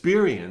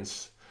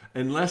experience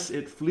unless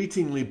it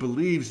fleetingly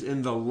believes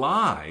in the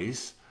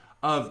lies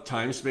of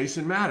time, space,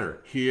 and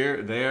matter.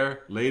 Here,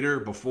 there, later,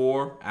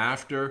 before,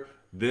 after,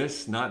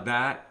 this, not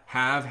that,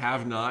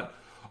 have not.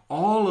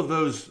 All of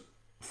those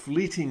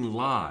fleeting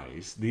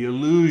lies, the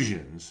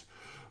illusions,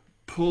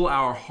 pull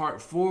our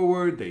heart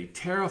forward. They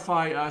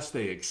terrify us.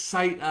 They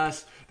excite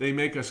us. They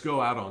make us go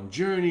out on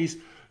journeys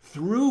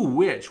through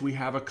which we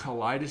have a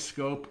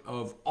kaleidoscope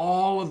of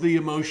all of the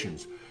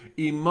emotions.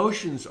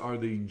 Emotions are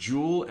the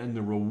jewel and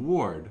the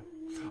reward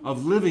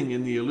of living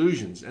in the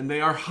illusions, and they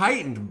are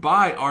heightened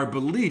by our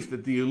belief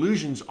that the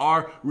illusions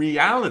are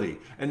reality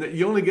and that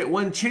you only get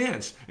one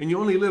chance and you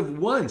only live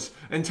once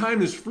and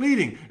time is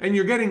fleeting and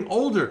you're getting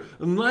older,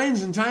 and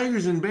lions and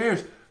tigers and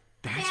bears.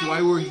 That's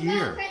why we're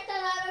here.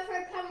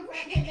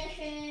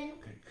 Okay,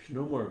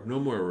 no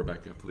more,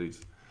 Rebecca,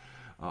 please.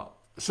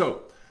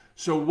 So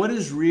what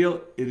is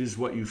real? It is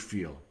what you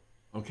feel.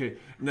 Okay.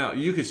 Now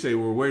you could say,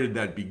 well, where did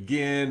that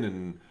begin?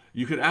 And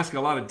you could ask a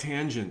lot of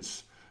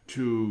tangents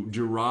to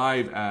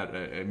derive at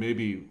a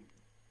maybe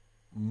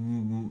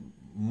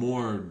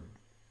more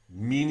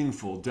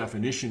meaningful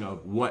definition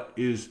of what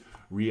is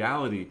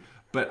reality.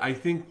 But I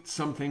think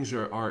some things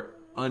are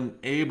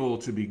unable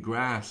to be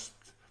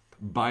grasped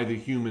by the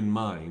human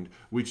mind,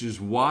 which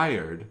is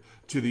wired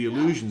to the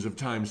illusions of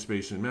time,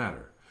 space, and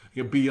matter.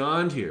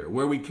 Beyond here,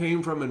 where we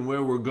came from and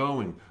where we're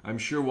going, I'm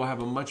sure we'll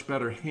have a much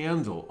better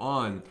handle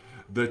on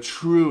the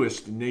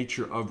truest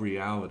nature of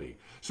reality.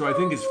 So I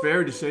think it's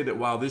fair to say that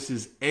while this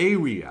is a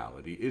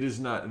reality, it is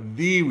not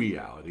the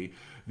reality.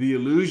 The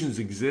illusions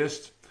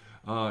exist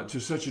to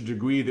such a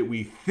degree that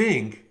we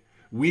think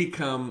we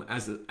come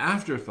as an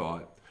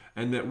afterthought,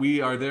 and that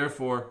we are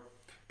therefore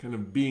kind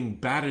of being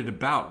batted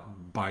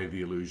about by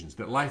the illusions.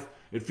 That life,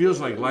 it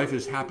feels like life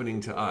is happening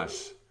to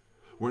us.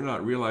 We're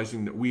not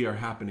realizing that we are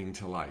happening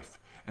to life.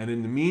 And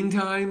in the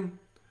meantime,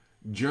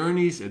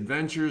 journeys,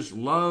 adventures,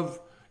 love,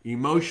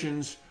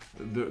 emotions,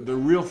 the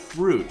real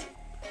fruit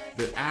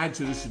that add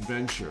to this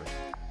adventure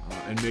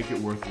and make it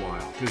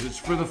worthwhile. Because it's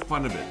for the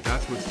fun of it.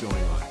 That's what's going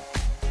on.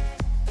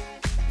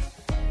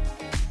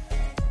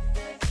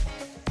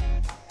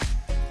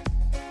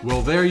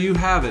 Well, there you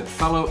have it,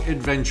 fellow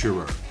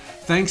adventurer.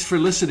 Thanks for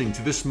listening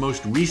to this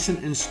most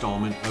recent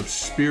installment of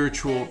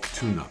Spiritual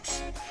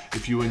Tune-Ups.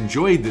 If you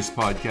enjoyed this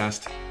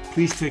podcast,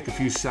 please take a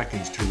few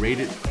seconds to rate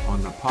it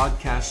on the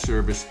podcast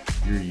service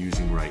you're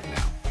using right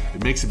now.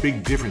 It makes a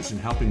big difference in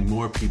helping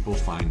more people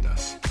find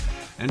us.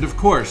 And of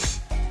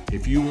course,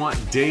 if you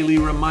want daily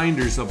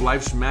reminders of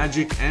life's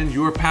magic and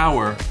your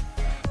power,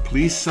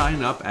 please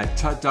sign up at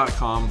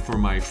tut.com for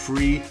my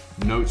free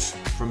Notes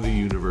from the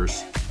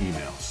Universe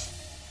emails.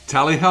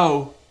 Tally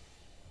ho!